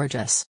is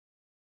gorgeous.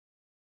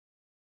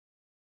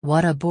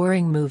 What a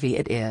boring movie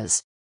it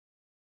is.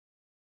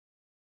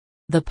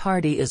 The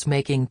party is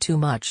making too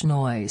much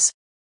noise.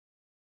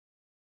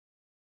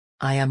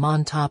 I am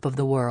on top of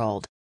the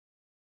world.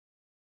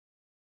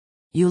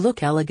 You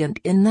look elegant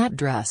in that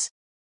dress.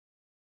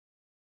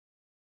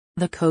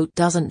 The coat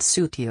doesn't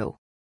suit you.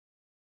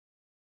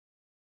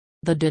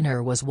 The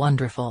dinner was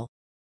wonderful.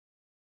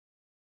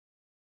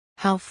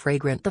 How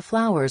fragrant the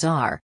flowers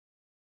are.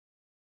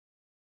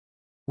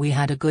 We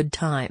had a good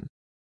time.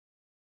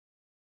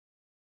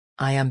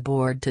 I am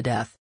bored to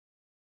death.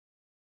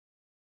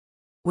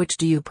 Which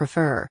do you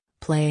prefer,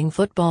 playing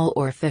football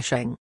or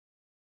fishing?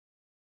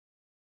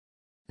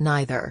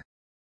 Neither.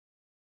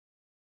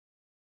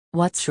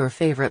 What's your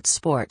favorite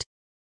sport?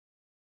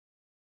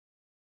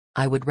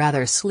 I would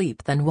rather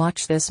sleep than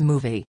watch this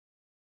movie.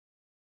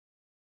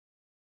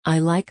 I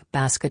like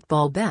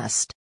basketball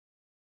best.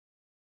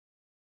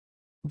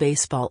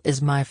 Baseball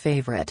is my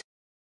favorite.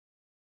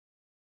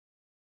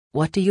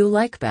 What do you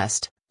like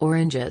best,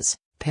 oranges,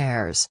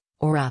 pears,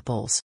 or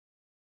apples?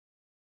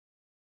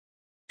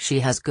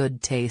 She has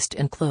good taste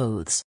in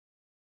clothes.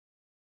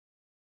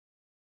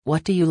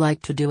 What do you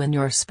like to do in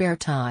your spare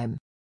time?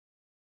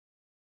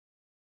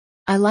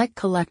 I like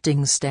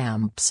collecting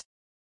stamps.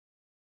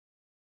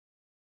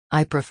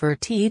 I prefer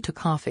tea to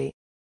coffee.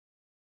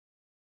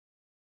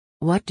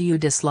 What do you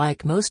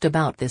dislike most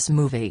about this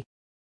movie?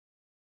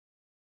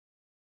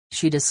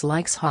 She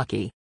dislikes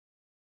hockey.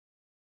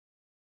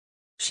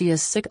 She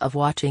is sick of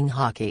watching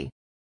hockey.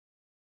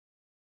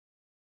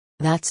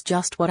 That's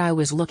just what I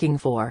was looking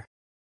for.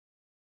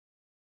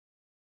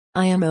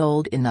 I am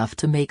old enough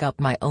to make up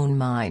my own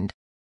mind.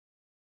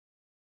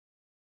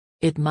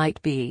 It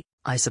might be,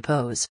 I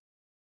suppose.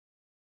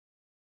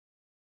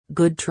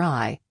 Good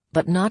try,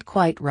 but not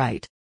quite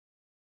right.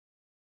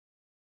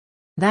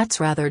 That's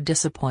rather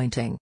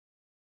disappointing.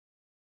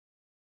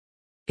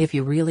 If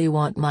you really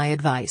want my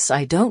advice,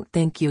 I don't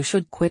think you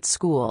should quit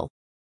school.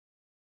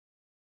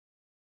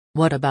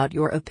 What about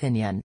your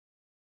opinion?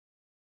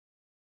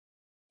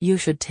 You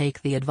should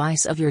take the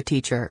advice of your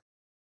teacher.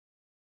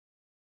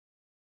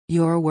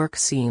 Your work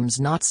seems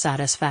not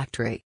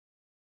satisfactory.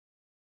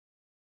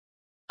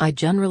 I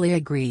generally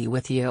agree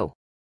with you.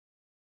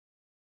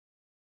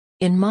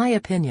 In my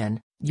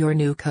opinion, your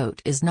new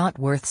coat is not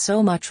worth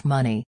so much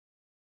money.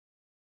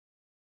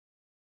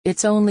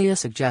 It's only a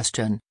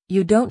suggestion,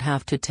 you don't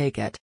have to take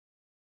it.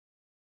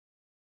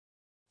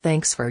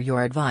 Thanks for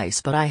your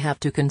advice, but I have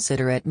to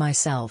consider it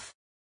myself.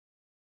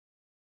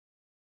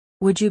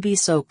 Would you be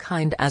so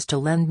kind as to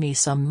lend me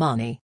some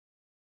money?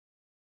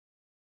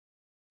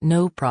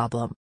 No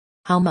problem.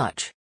 How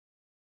much?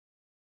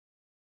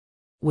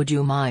 Would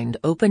you mind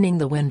opening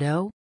the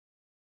window?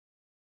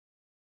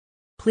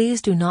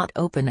 Please do not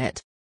open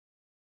it.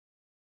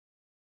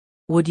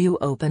 Would you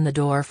open the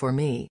door for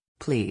me,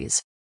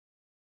 please?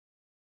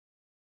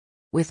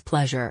 With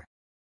pleasure.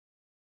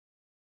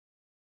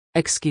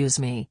 Excuse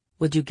me,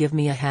 would you give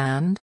me a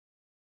hand?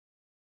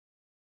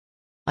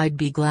 I'd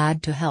be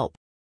glad to help.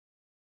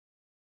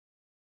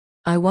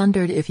 I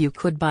wondered if you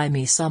could buy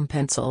me some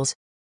pencils.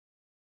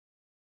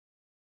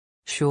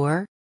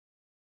 Sure.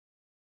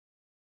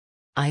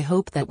 I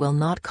hope that will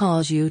not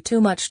cause you too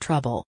much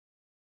trouble.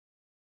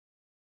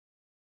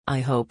 I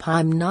hope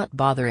I'm not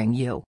bothering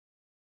you.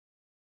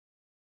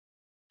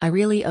 I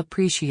really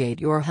appreciate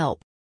your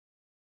help.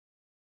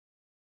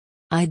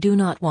 I do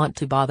not want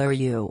to bother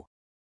you.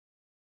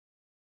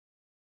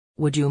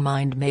 Would you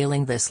mind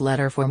mailing this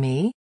letter for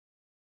me?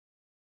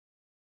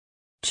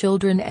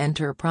 Children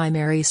enter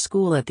primary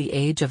school at the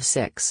age of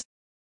 6.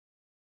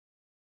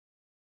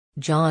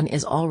 John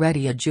is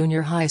already a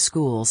junior high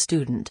school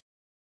student.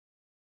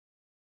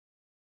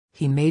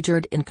 He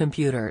majored in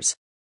computers.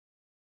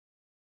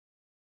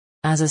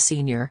 As a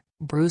senior,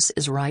 Bruce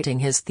is writing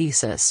his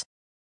thesis.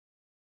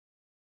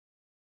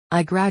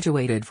 I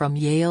graduated from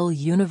Yale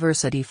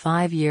University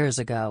 5 years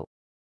ago.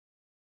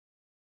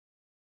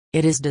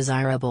 It is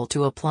desirable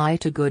to apply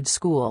to good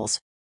schools.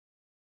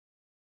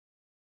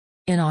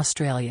 In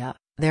Australia,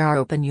 there are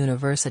open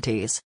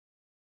universities.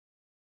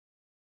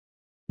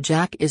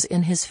 Jack is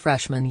in his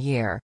freshman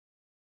year.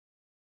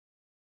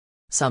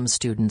 Some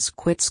students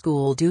quit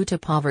school due to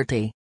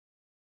poverty.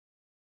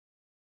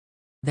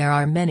 There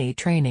are many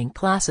training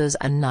classes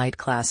and night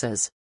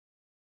classes.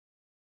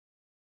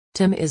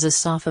 Tim is a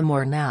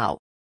sophomore now.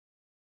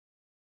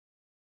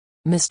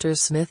 Mr.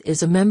 Smith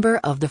is a member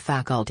of the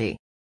faculty.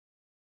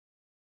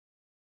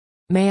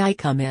 May I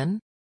come in?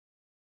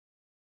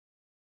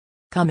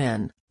 Come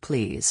in,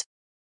 please.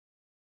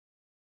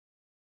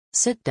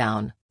 Sit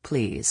down,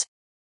 please.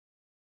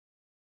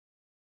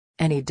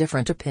 Any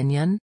different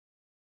opinion?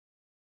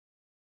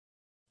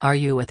 Are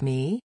you with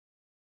me?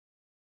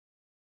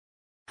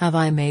 Have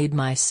I made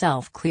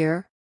myself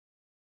clear?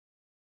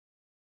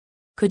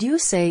 Could you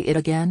say it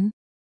again?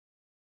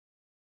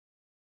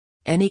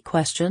 Any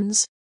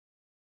questions?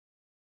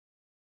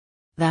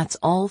 That's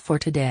all for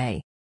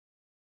today.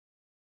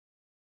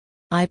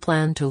 I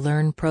plan to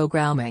learn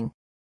programming.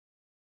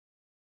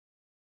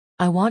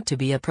 I want to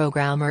be a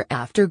programmer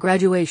after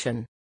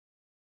graduation.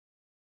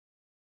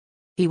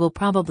 He will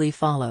probably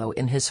follow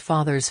in his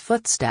father's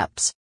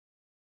footsteps.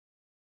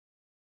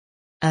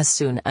 As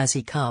soon as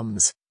he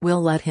comes,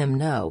 we'll let him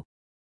know.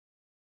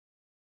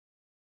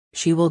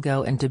 She will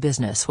go into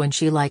business when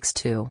she likes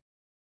to.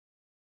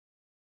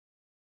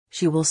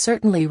 She will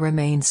certainly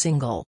remain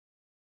single.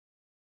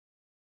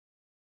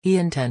 He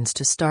intends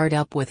to start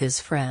up with his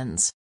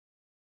friends.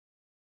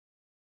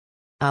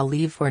 I'll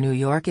leave for New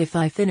York if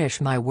I finish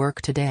my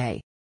work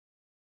today.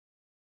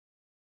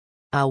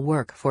 I'll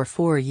work for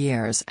 4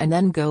 years and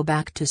then go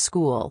back to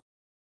school.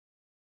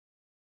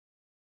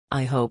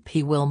 I hope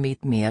he will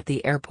meet me at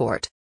the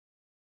airport.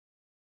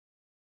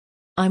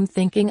 I'm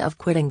thinking of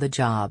quitting the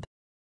job.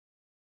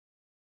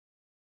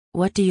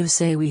 What do you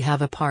say we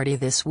have a party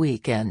this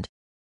weekend?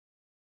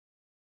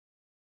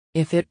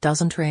 If it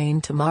doesn't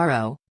rain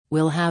tomorrow,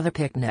 we'll have a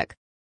picnic.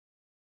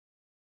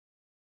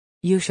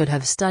 You should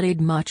have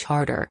studied much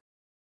harder.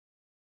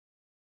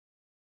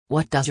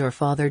 What does your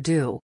father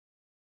do?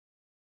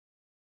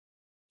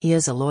 He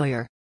is a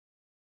lawyer.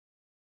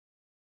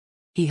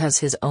 He has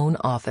his own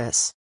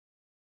office.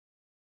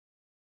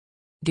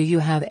 Do you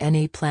have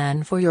any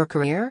plan for your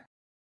career?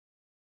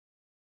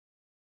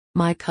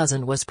 My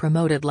cousin was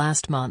promoted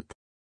last month.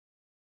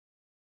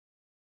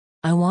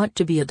 I want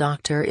to be a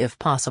doctor if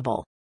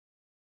possible.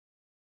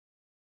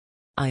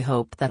 I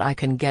hope that I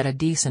can get a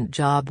decent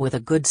job with a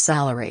good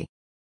salary.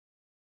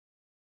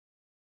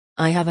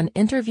 I have an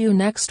interview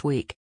next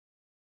week.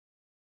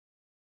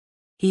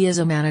 He is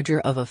a manager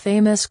of a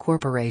famous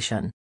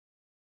corporation.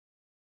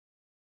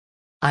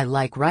 I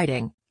like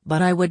writing,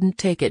 but I wouldn't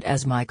take it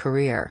as my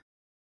career.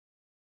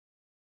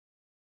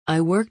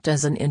 I worked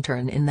as an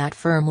intern in that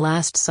firm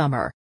last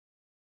summer.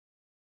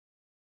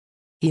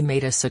 He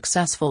made a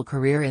successful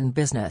career in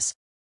business.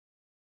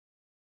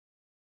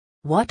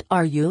 What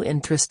are you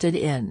interested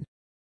in?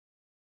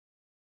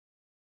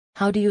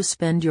 How do you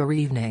spend your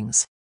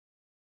evenings?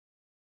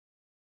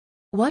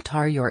 What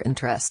are your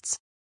interests?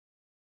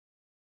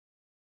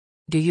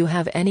 Do you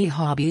have any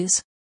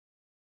hobbies?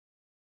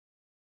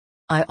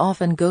 I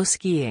often go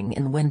skiing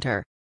in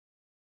winter.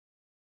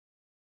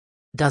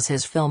 Does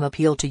his film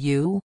appeal to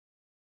you?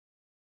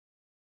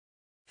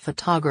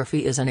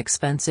 Photography is an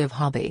expensive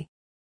hobby.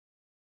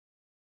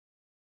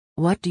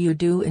 What do you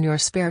do in your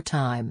spare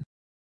time?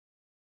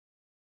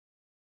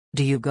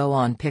 Do you go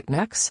on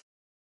picnics?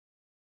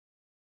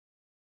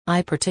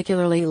 I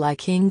particularly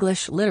like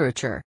English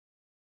literature.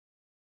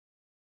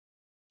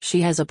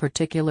 She has a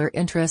particular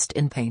interest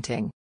in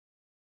painting.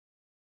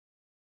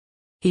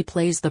 He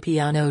plays the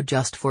piano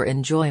just for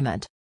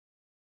enjoyment.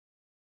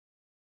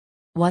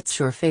 What's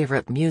your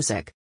favorite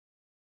music?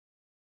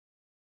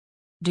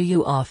 Do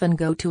you often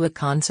go to a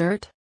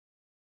concert?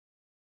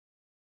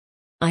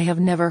 I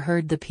have never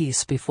heard the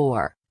piece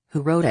before.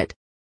 Who wrote it?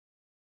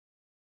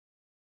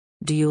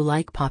 Do you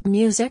like pop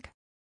music?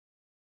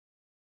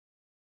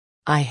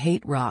 I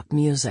hate rock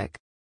music.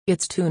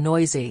 It's too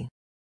noisy.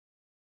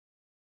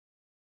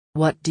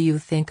 What do you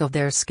think of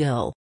their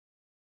skill?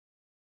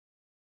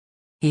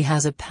 He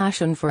has a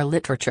passion for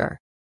literature.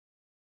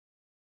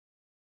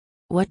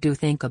 What do you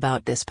think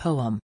about this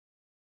poem?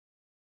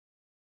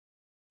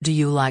 Do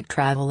you like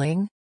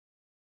traveling?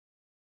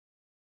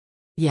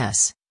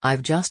 Yes,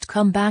 I've just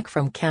come back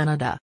from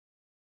Canada.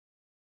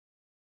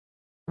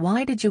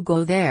 Why did you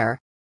go there?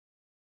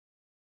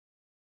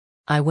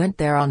 I went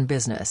there on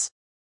business.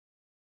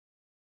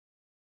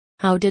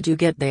 How did you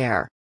get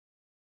there?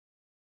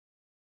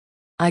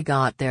 I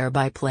got there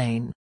by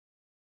plane.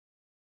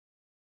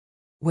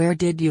 Where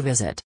did you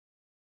visit?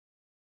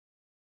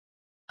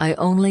 I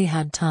only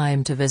had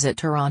time to visit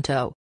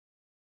Toronto.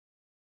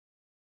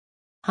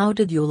 How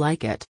did you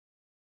like it?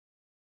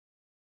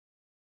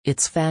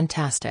 It's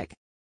fantastic.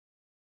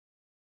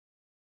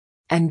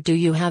 And do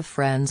you have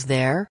friends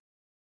there?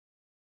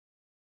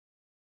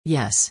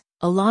 Yes,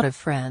 a lot of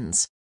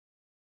friends.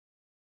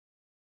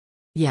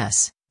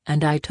 Yes,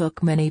 and I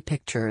took many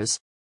pictures.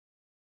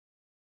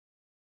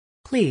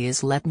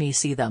 Please let me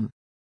see them.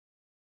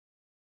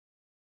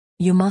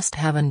 You must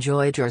have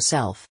enjoyed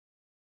yourself.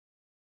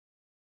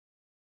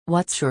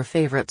 What's your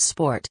favorite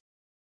sport?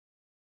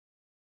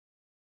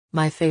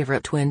 My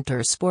favorite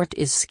winter sport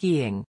is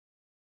skiing.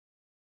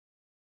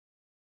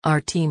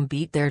 Our team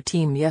beat their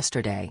team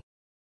yesterday.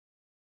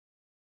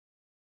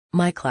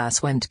 My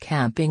class went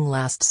camping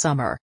last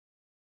summer.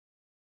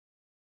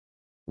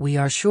 We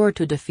are sure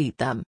to defeat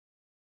them.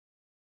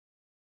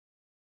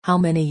 How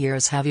many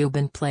years have you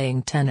been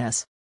playing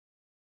tennis?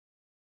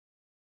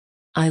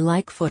 I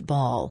like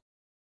football.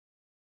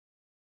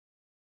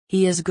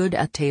 He is good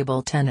at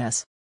table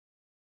tennis.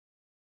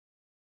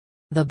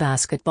 The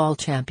basketball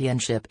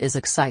championship is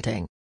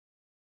exciting.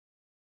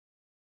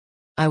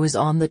 I was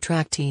on the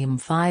track team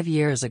 5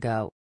 years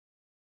ago.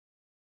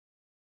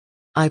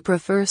 I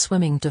prefer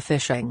swimming to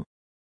fishing.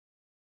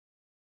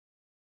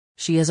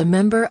 She is a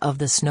member of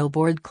the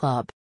snowboard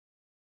club.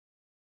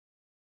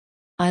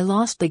 I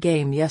lost the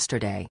game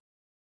yesterday.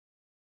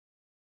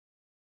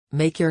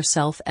 Make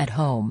yourself at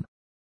home.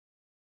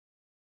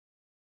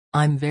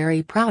 I'm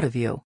very proud of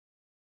you.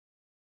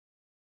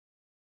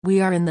 We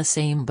are in the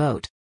same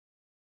boat.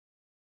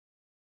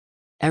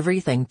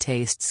 Everything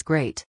tastes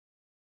great.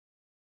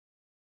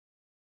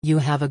 You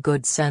have a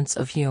good sense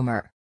of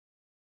humor.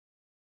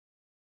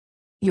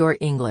 Your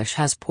English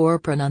has poor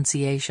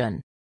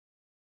pronunciation.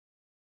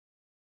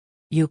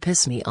 You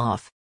piss me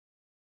off.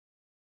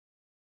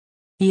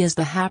 He is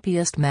the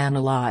happiest man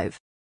alive.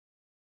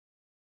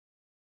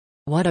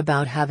 What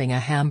about having a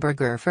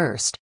hamburger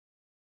first?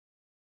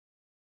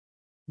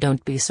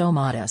 Don't be so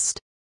modest.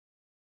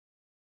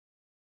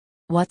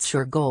 What's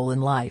your goal in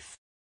life?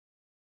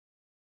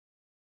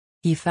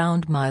 He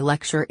found my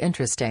lecture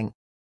interesting.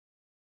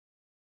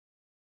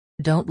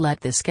 Don't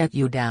let this get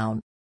you down.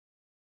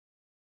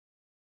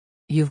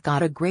 You've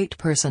got a great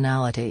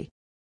personality.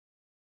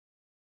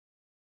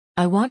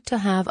 I want to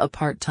have a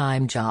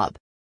part-time job.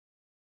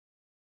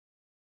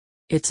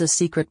 It's a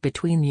secret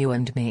between you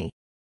and me.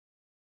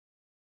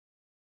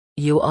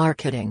 You are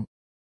kidding.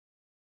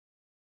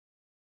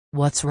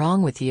 What's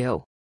wrong with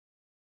you?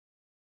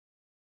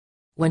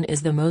 When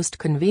is the most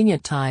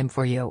convenient time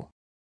for you?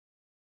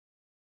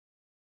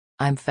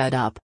 I'm fed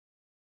up.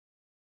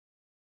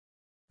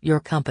 Your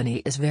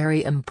company is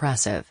very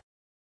impressive.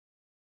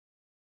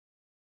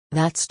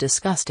 That's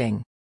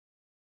disgusting.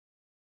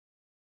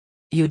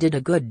 You did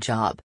a good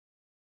job.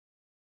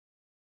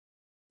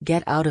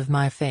 Get out of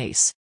my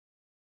face.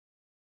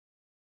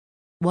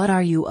 What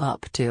are you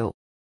up to?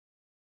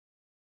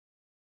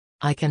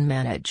 I can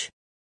manage.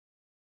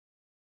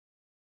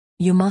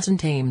 You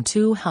mustn't aim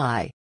too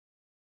high.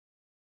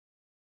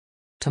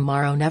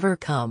 Tomorrow never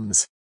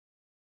comes.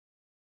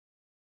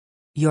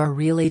 You're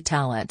really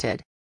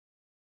talented.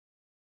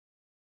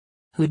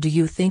 Who do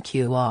you think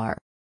you are?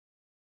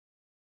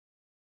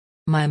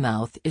 My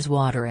mouth is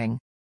watering.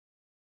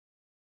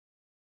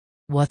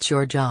 What's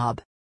your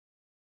job?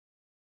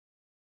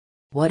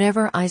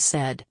 Whatever I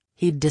said,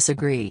 he'd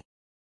disagree.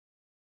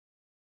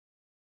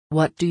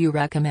 What do you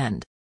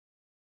recommend?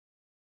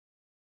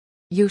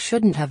 You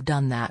shouldn't have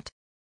done that.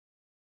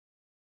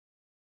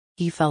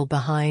 He fell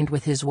behind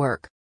with his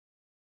work.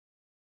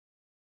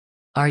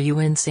 Are you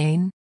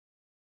insane?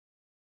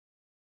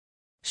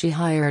 She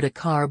hired a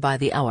car by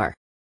the hour.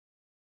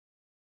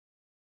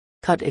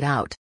 Cut it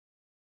out.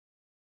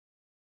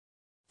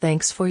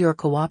 Thanks for your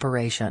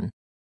cooperation.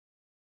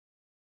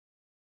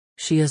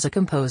 She is a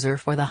composer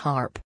for the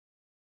harp.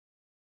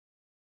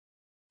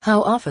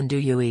 How often do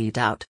you eat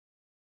out?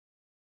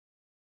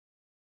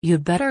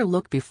 You'd better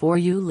look before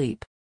you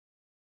leap.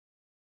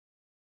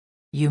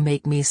 You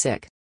make me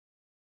sick.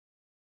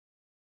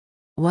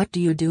 What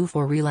do you do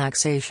for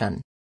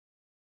relaxation?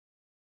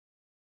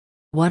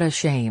 What a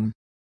shame.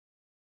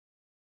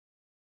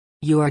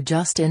 You are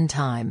just in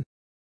time.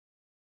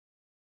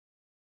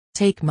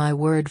 Take my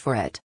word for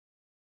it.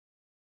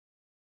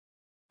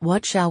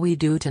 What shall we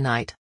do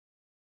tonight?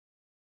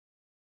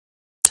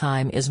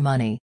 Time is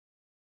money.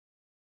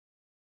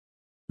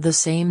 The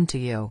same to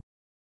you.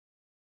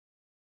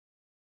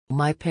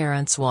 My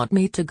parents want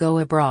me to go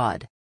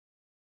abroad.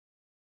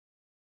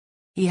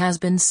 He has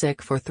been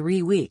sick for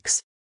 3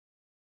 weeks.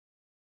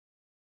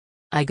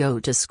 I go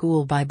to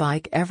school by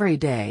bike every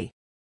day.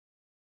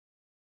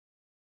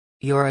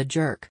 You're a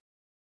jerk.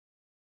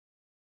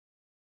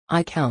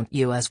 I count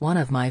you as one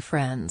of my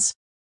friends.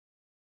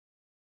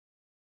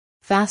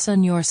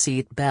 Fasten your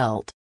seat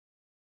belt.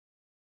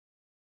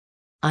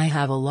 I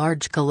have a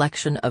large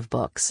collection of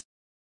books.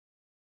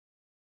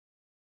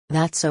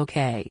 That's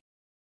okay.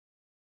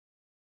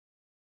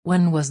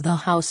 When was the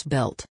house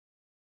built?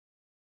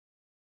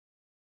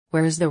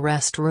 Where's the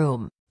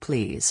restroom,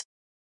 please?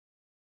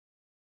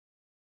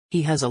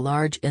 He has a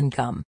large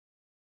income.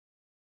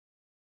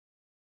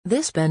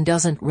 This pen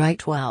doesn't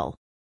write well.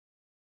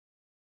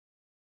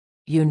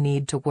 You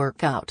need to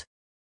work out.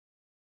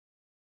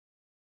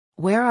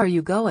 Where are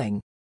you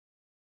going?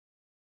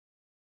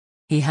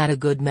 He had a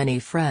good many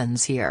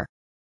friends here.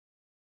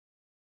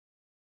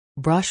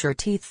 Brush your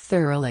teeth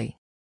thoroughly.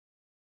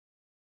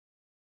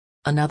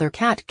 Another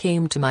cat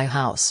came to my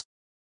house.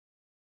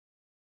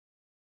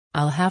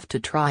 I'll have to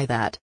try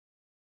that.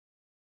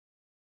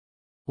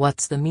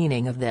 What's the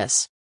meaning of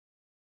this?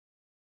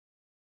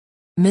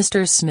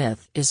 Mr.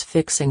 Smith is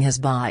fixing his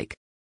bike.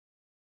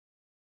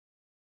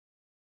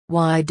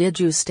 Why did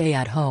you stay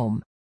at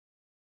home?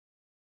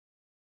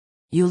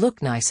 You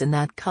look nice in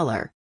that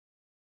color.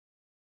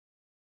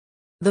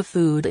 The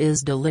food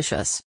is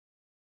delicious.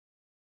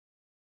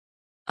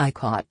 I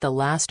caught the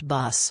last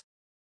bus.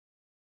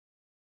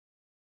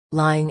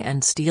 Lying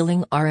and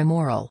stealing are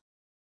immoral.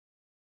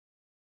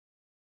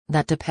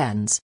 That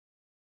depends.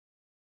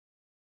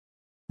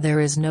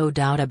 There is no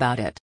doubt about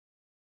it.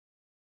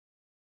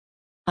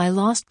 I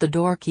lost the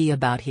door key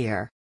about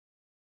here.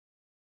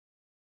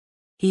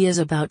 He is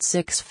about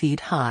 6 feet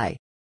high.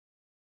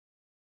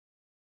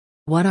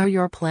 What are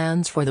your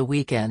plans for the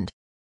weekend?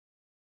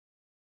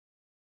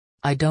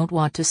 I don't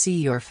want to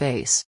see your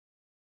face.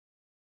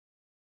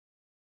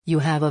 You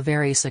have a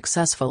very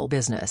successful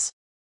business.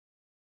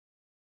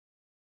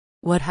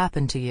 What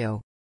happened to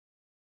you?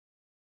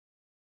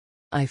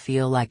 I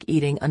feel like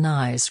eating an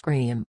ice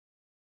cream.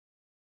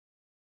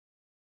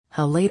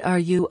 How late are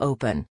you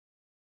open?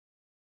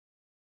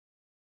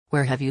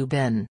 Where have you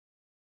been?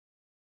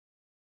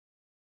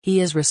 He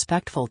is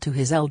respectful to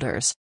his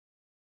elders.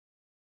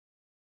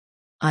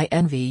 I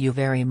envy you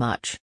very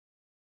much.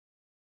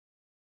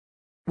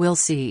 We'll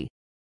see.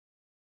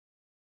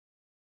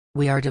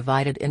 We are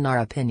divided in our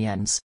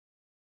opinions.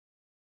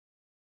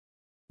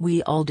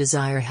 We all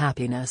desire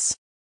happiness.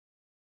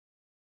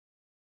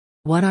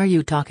 What are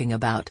you talking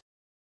about?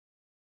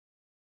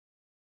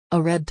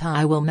 A red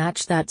tie will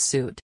match that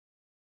suit.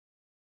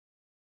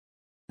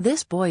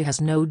 This boy has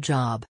no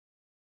job.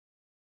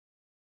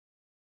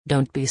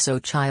 Don't be so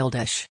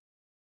childish.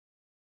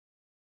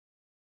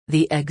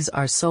 The eggs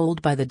are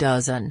sold by the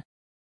dozen.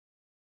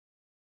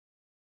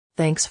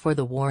 Thanks for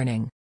the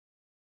warning.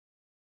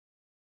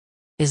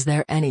 Is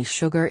there any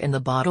sugar in the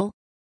bottle?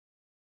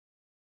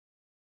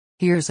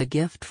 Here's a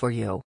gift for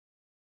you.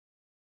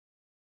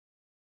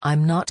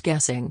 I'm not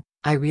guessing,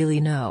 I really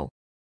know.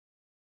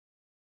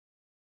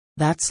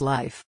 That's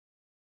life.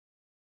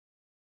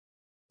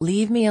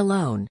 Leave me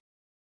alone.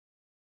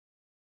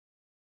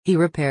 He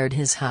repaired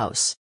his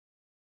house.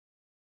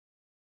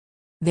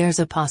 There's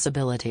a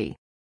possibility.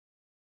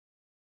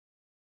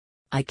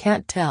 I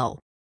can't tell.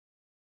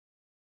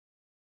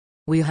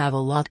 We have a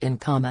lot in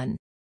common.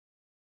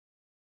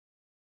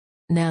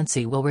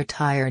 Nancy will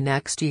retire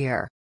next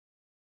year.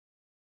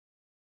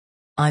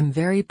 I'm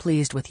very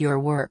pleased with your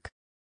work.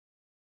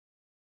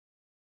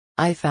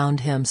 I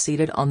found him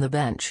seated on the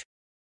bench.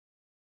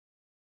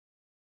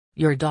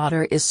 Your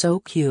daughter is so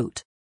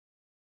cute.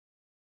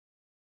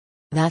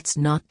 That's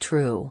not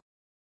true.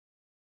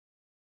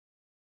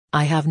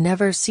 I have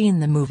never seen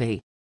the movie.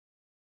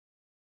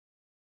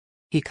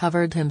 He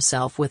covered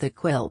himself with a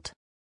quilt.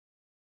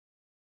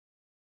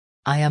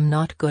 I am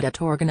not good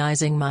at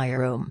organizing my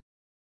room.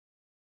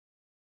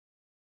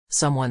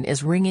 Someone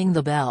is ringing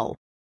the bell.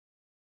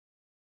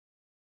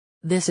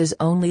 This is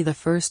only the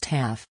first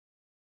half.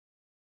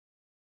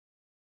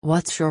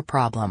 What's your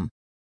problem?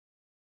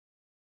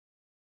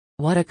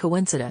 What a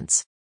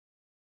coincidence.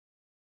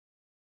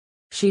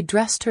 She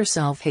dressed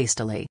herself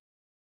hastily.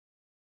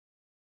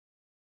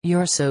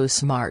 You're so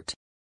smart.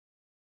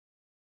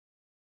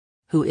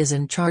 Who is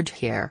in charge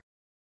here?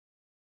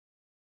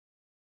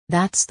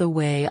 That's the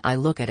way I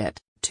look at it,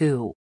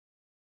 too.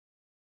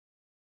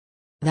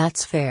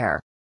 That's fair.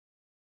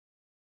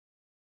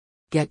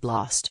 Get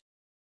lost.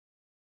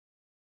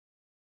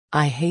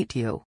 I hate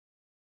you.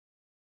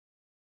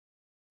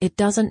 It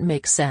doesn't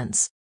make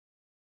sense.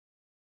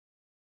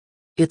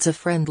 It's a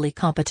friendly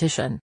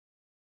competition.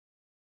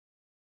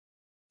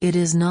 It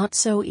is not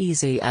so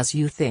easy as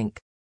you think.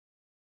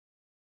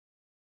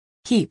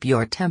 Keep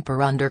your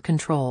temper under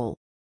control.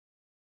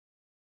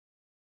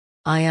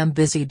 I am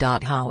busy.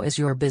 How is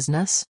your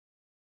business?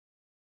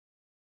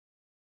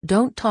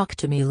 Don't talk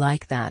to me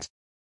like that.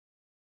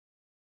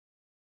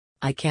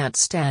 I can't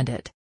stand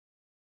it.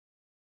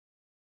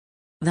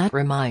 That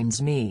reminds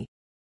me.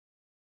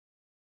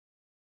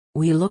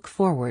 We look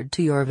forward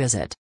to your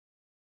visit.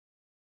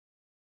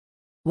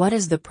 What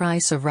is the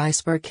price of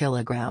rice per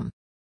kilogram?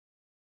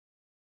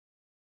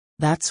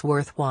 That's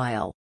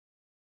worthwhile.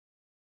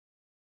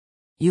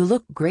 You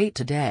look great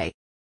today.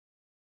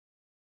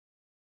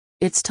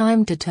 It's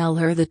time to tell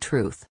her the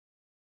truth.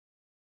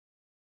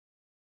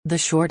 The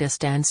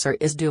shortest answer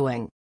is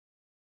doing.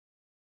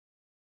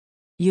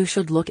 You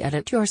should look at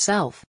it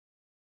yourself.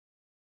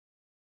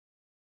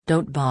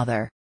 Don't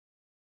bother.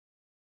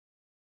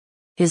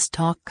 His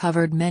talk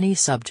covered many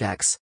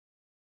subjects.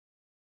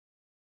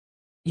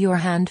 Your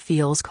hand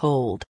feels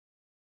cold.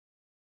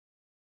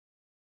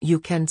 You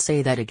can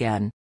say that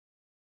again.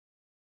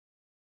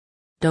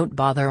 Don't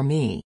bother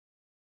me.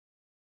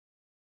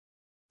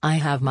 I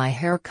have my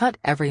hair cut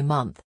every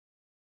month.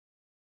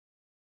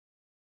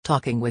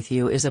 Talking with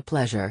you is a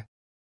pleasure.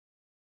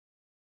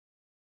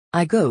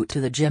 I go to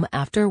the gym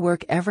after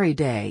work every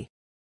day.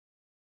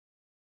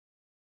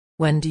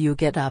 When do you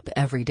get up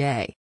every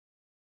day?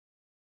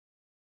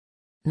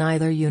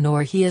 Neither you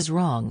nor he is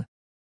wrong.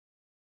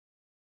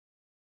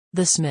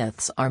 The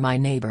Smiths are my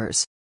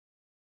neighbors.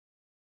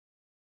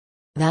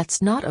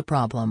 That's not a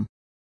problem.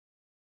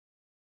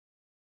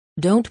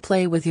 Don't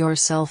play with your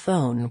cell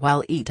phone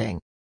while eating.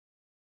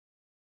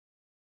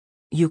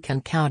 You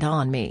can count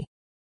on me.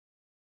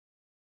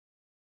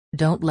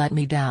 Don't let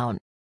me down.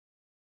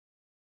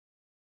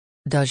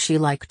 Does she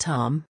like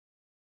Tom?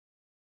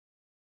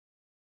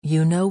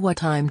 You know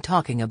what I'm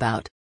talking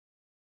about.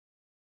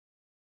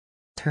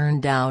 Turn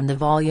down the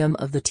volume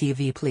of the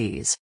TV,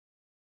 please.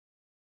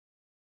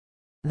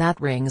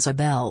 That rings a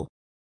bell.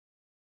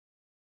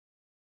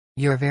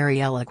 You're very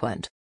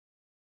eloquent.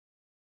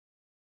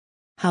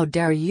 How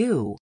dare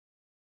you?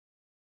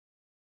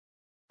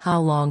 How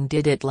long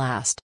did it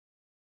last?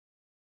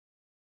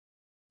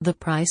 The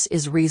price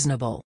is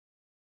reasonable.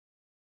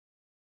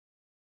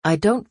 I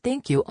don't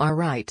think you are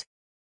right.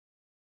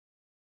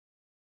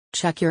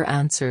 Check your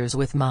answers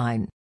with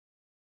mine.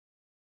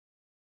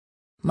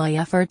 My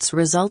efforts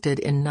resulted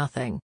in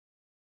nothing.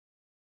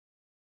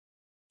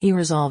 He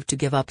resolved to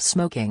give up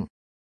smoking.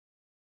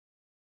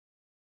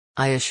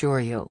 I assure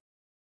you.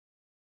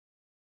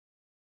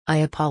 I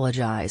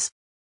apologize.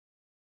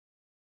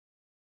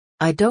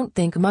 I don't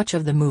think much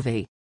of the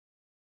movie.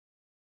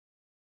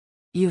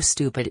 You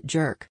stupid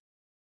jerk.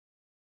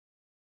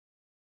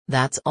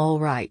 That's all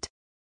right.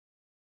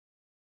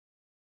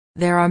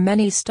 There are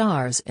many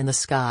stars in the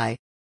sky.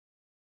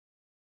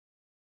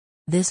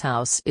 This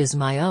house is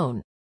my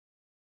own.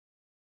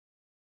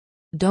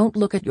 Don't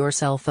look at your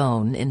cell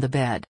phone in the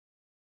bed.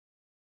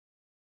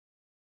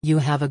 You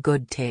have a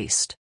good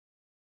taste.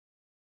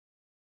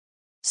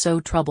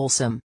 So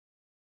troublesome.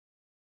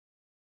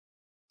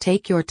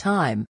 Take your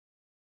time.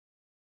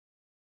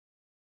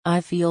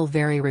 I feel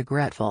very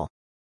regretful.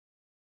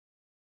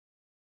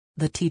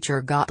 The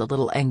teacher got a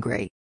little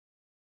angry.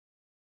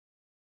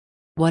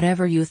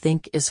 Whatever you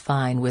think is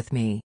fine with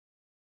me.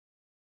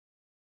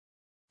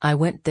 I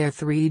went there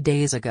 3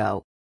 days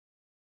ago.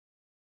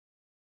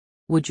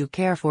 Would you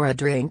care for a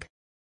drink?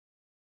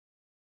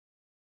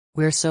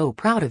 We're so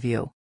proud of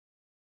you.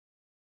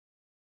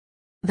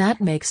 That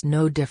makes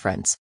no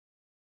difference.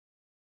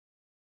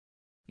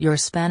 Your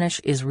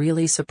Spanish is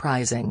really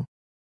surprising.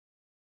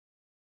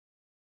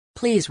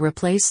 Please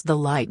replace the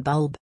light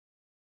bulb.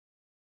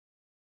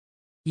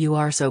 You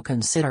are so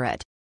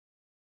considerate.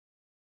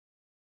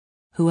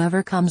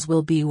 Whoever comes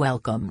will be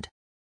welcomed.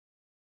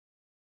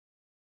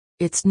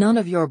 It's none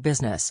of your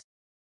business.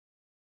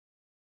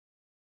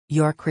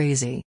 You're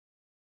crazy.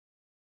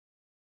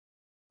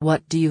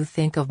 What do you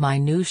think of my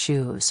new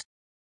shoes?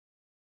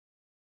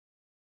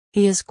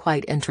 He is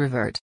quite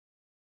introvert.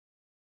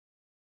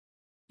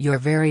 You're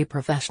very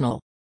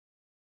professional.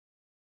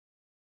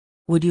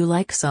 Would you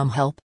like some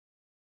help?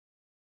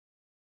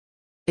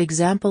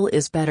 Example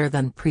is better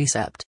than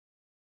precept.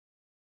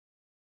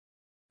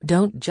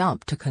 Don't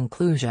jump to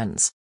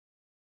conclusions.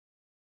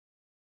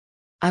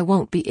 I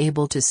won't be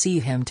able to see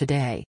him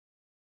today.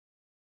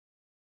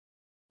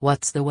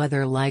 What's the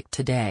weather like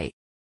today?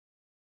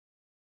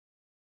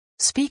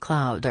 Speak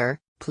louder,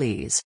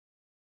 please.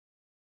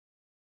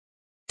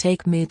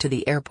 Take me to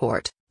the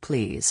airport,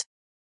 please.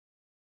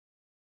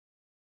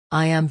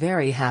 I am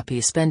very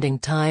happy spending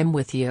time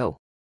with you.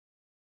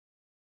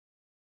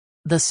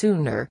 The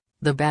sooner,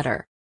 the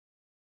better.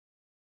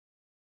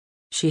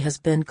 She has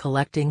been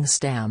collecting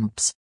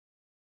stamps.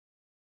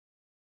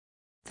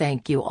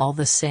 Thank you all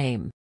the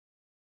same.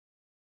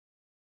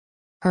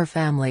 Her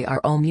family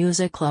are all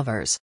music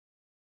lovers.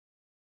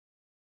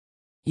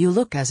 You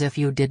look as if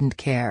you didn't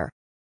care.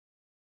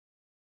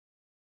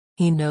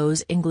 He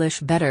knows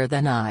English better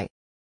than I.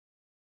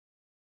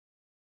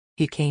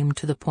 He came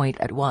to the point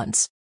at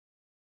once.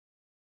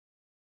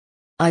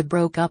 I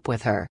broke up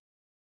with her.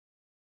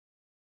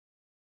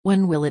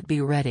 When will it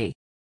be ready?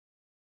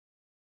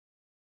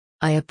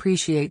 I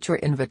appreciate your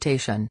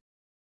invitation.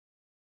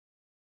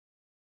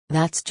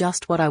 That's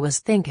just what I was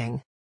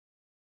thinking.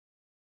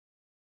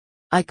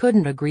 I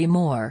couldn't agree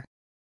more.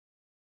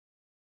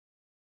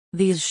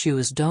 These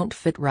shoes don't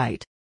fit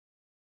right.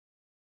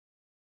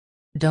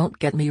 Don't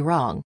get me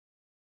wrong.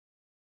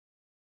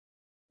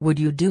 Would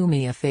you do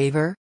me a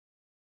favor?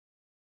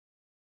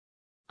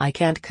 I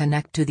can't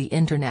connect to the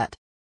internet.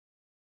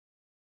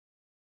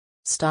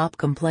 Stop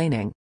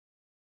complaining.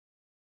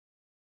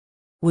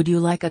 Would you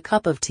like a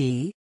cup of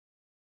tea?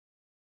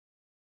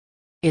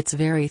 It's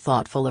very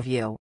thoughtful of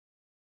you.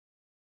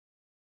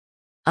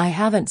 I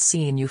haven't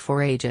seen you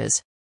for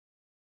ages.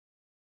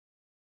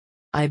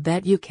 I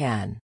bet you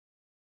can.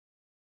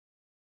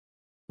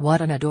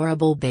 What an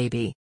adorable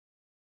baby.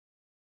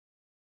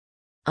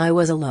 I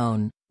was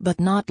alone, but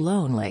not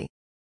lonely.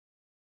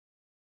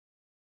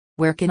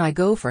 Where can I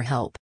go for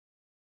help?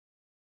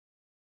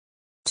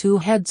 Two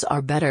heads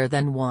are better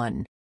than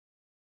one.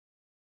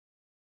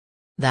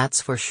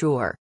 That's for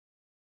sure.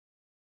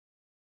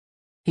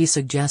 He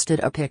suggested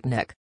a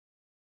picnic.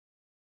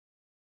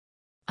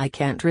 I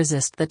can't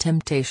resist the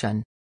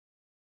temptation.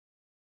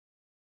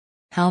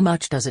 How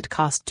much does it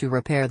cost to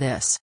repair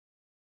this?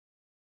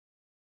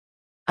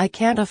 I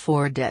can't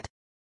afford it.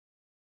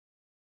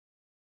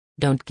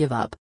 Don't give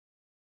up.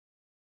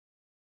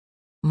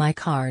 My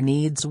car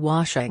needs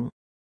washing.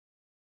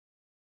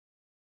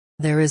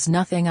 There is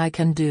nothing I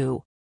can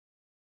do.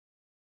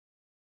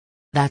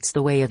 That's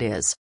the way it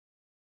is.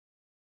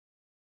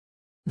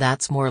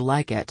 That's more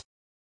like it.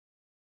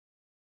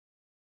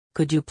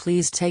 Could you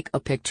please take a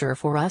picture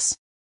for us?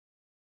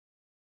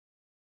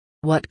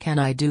 What can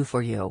I do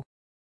for you?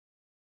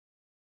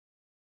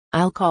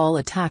 I'll call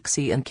a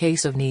taxi in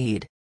case of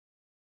need.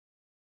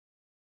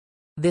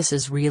 This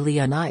is really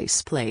a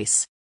nice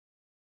place.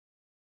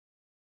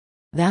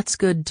 That's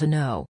good to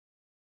know.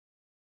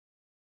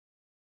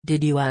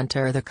 Did you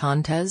enter the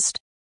contest?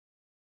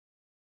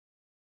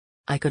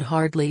 I could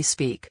hardly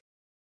speak.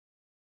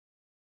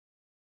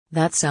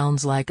 That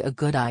sounds like a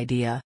good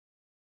idea.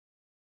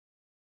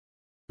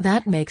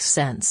 That makes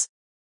sense.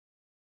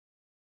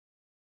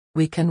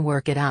 We can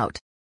work it out.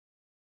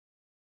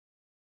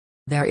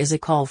 There is a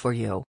call for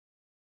you.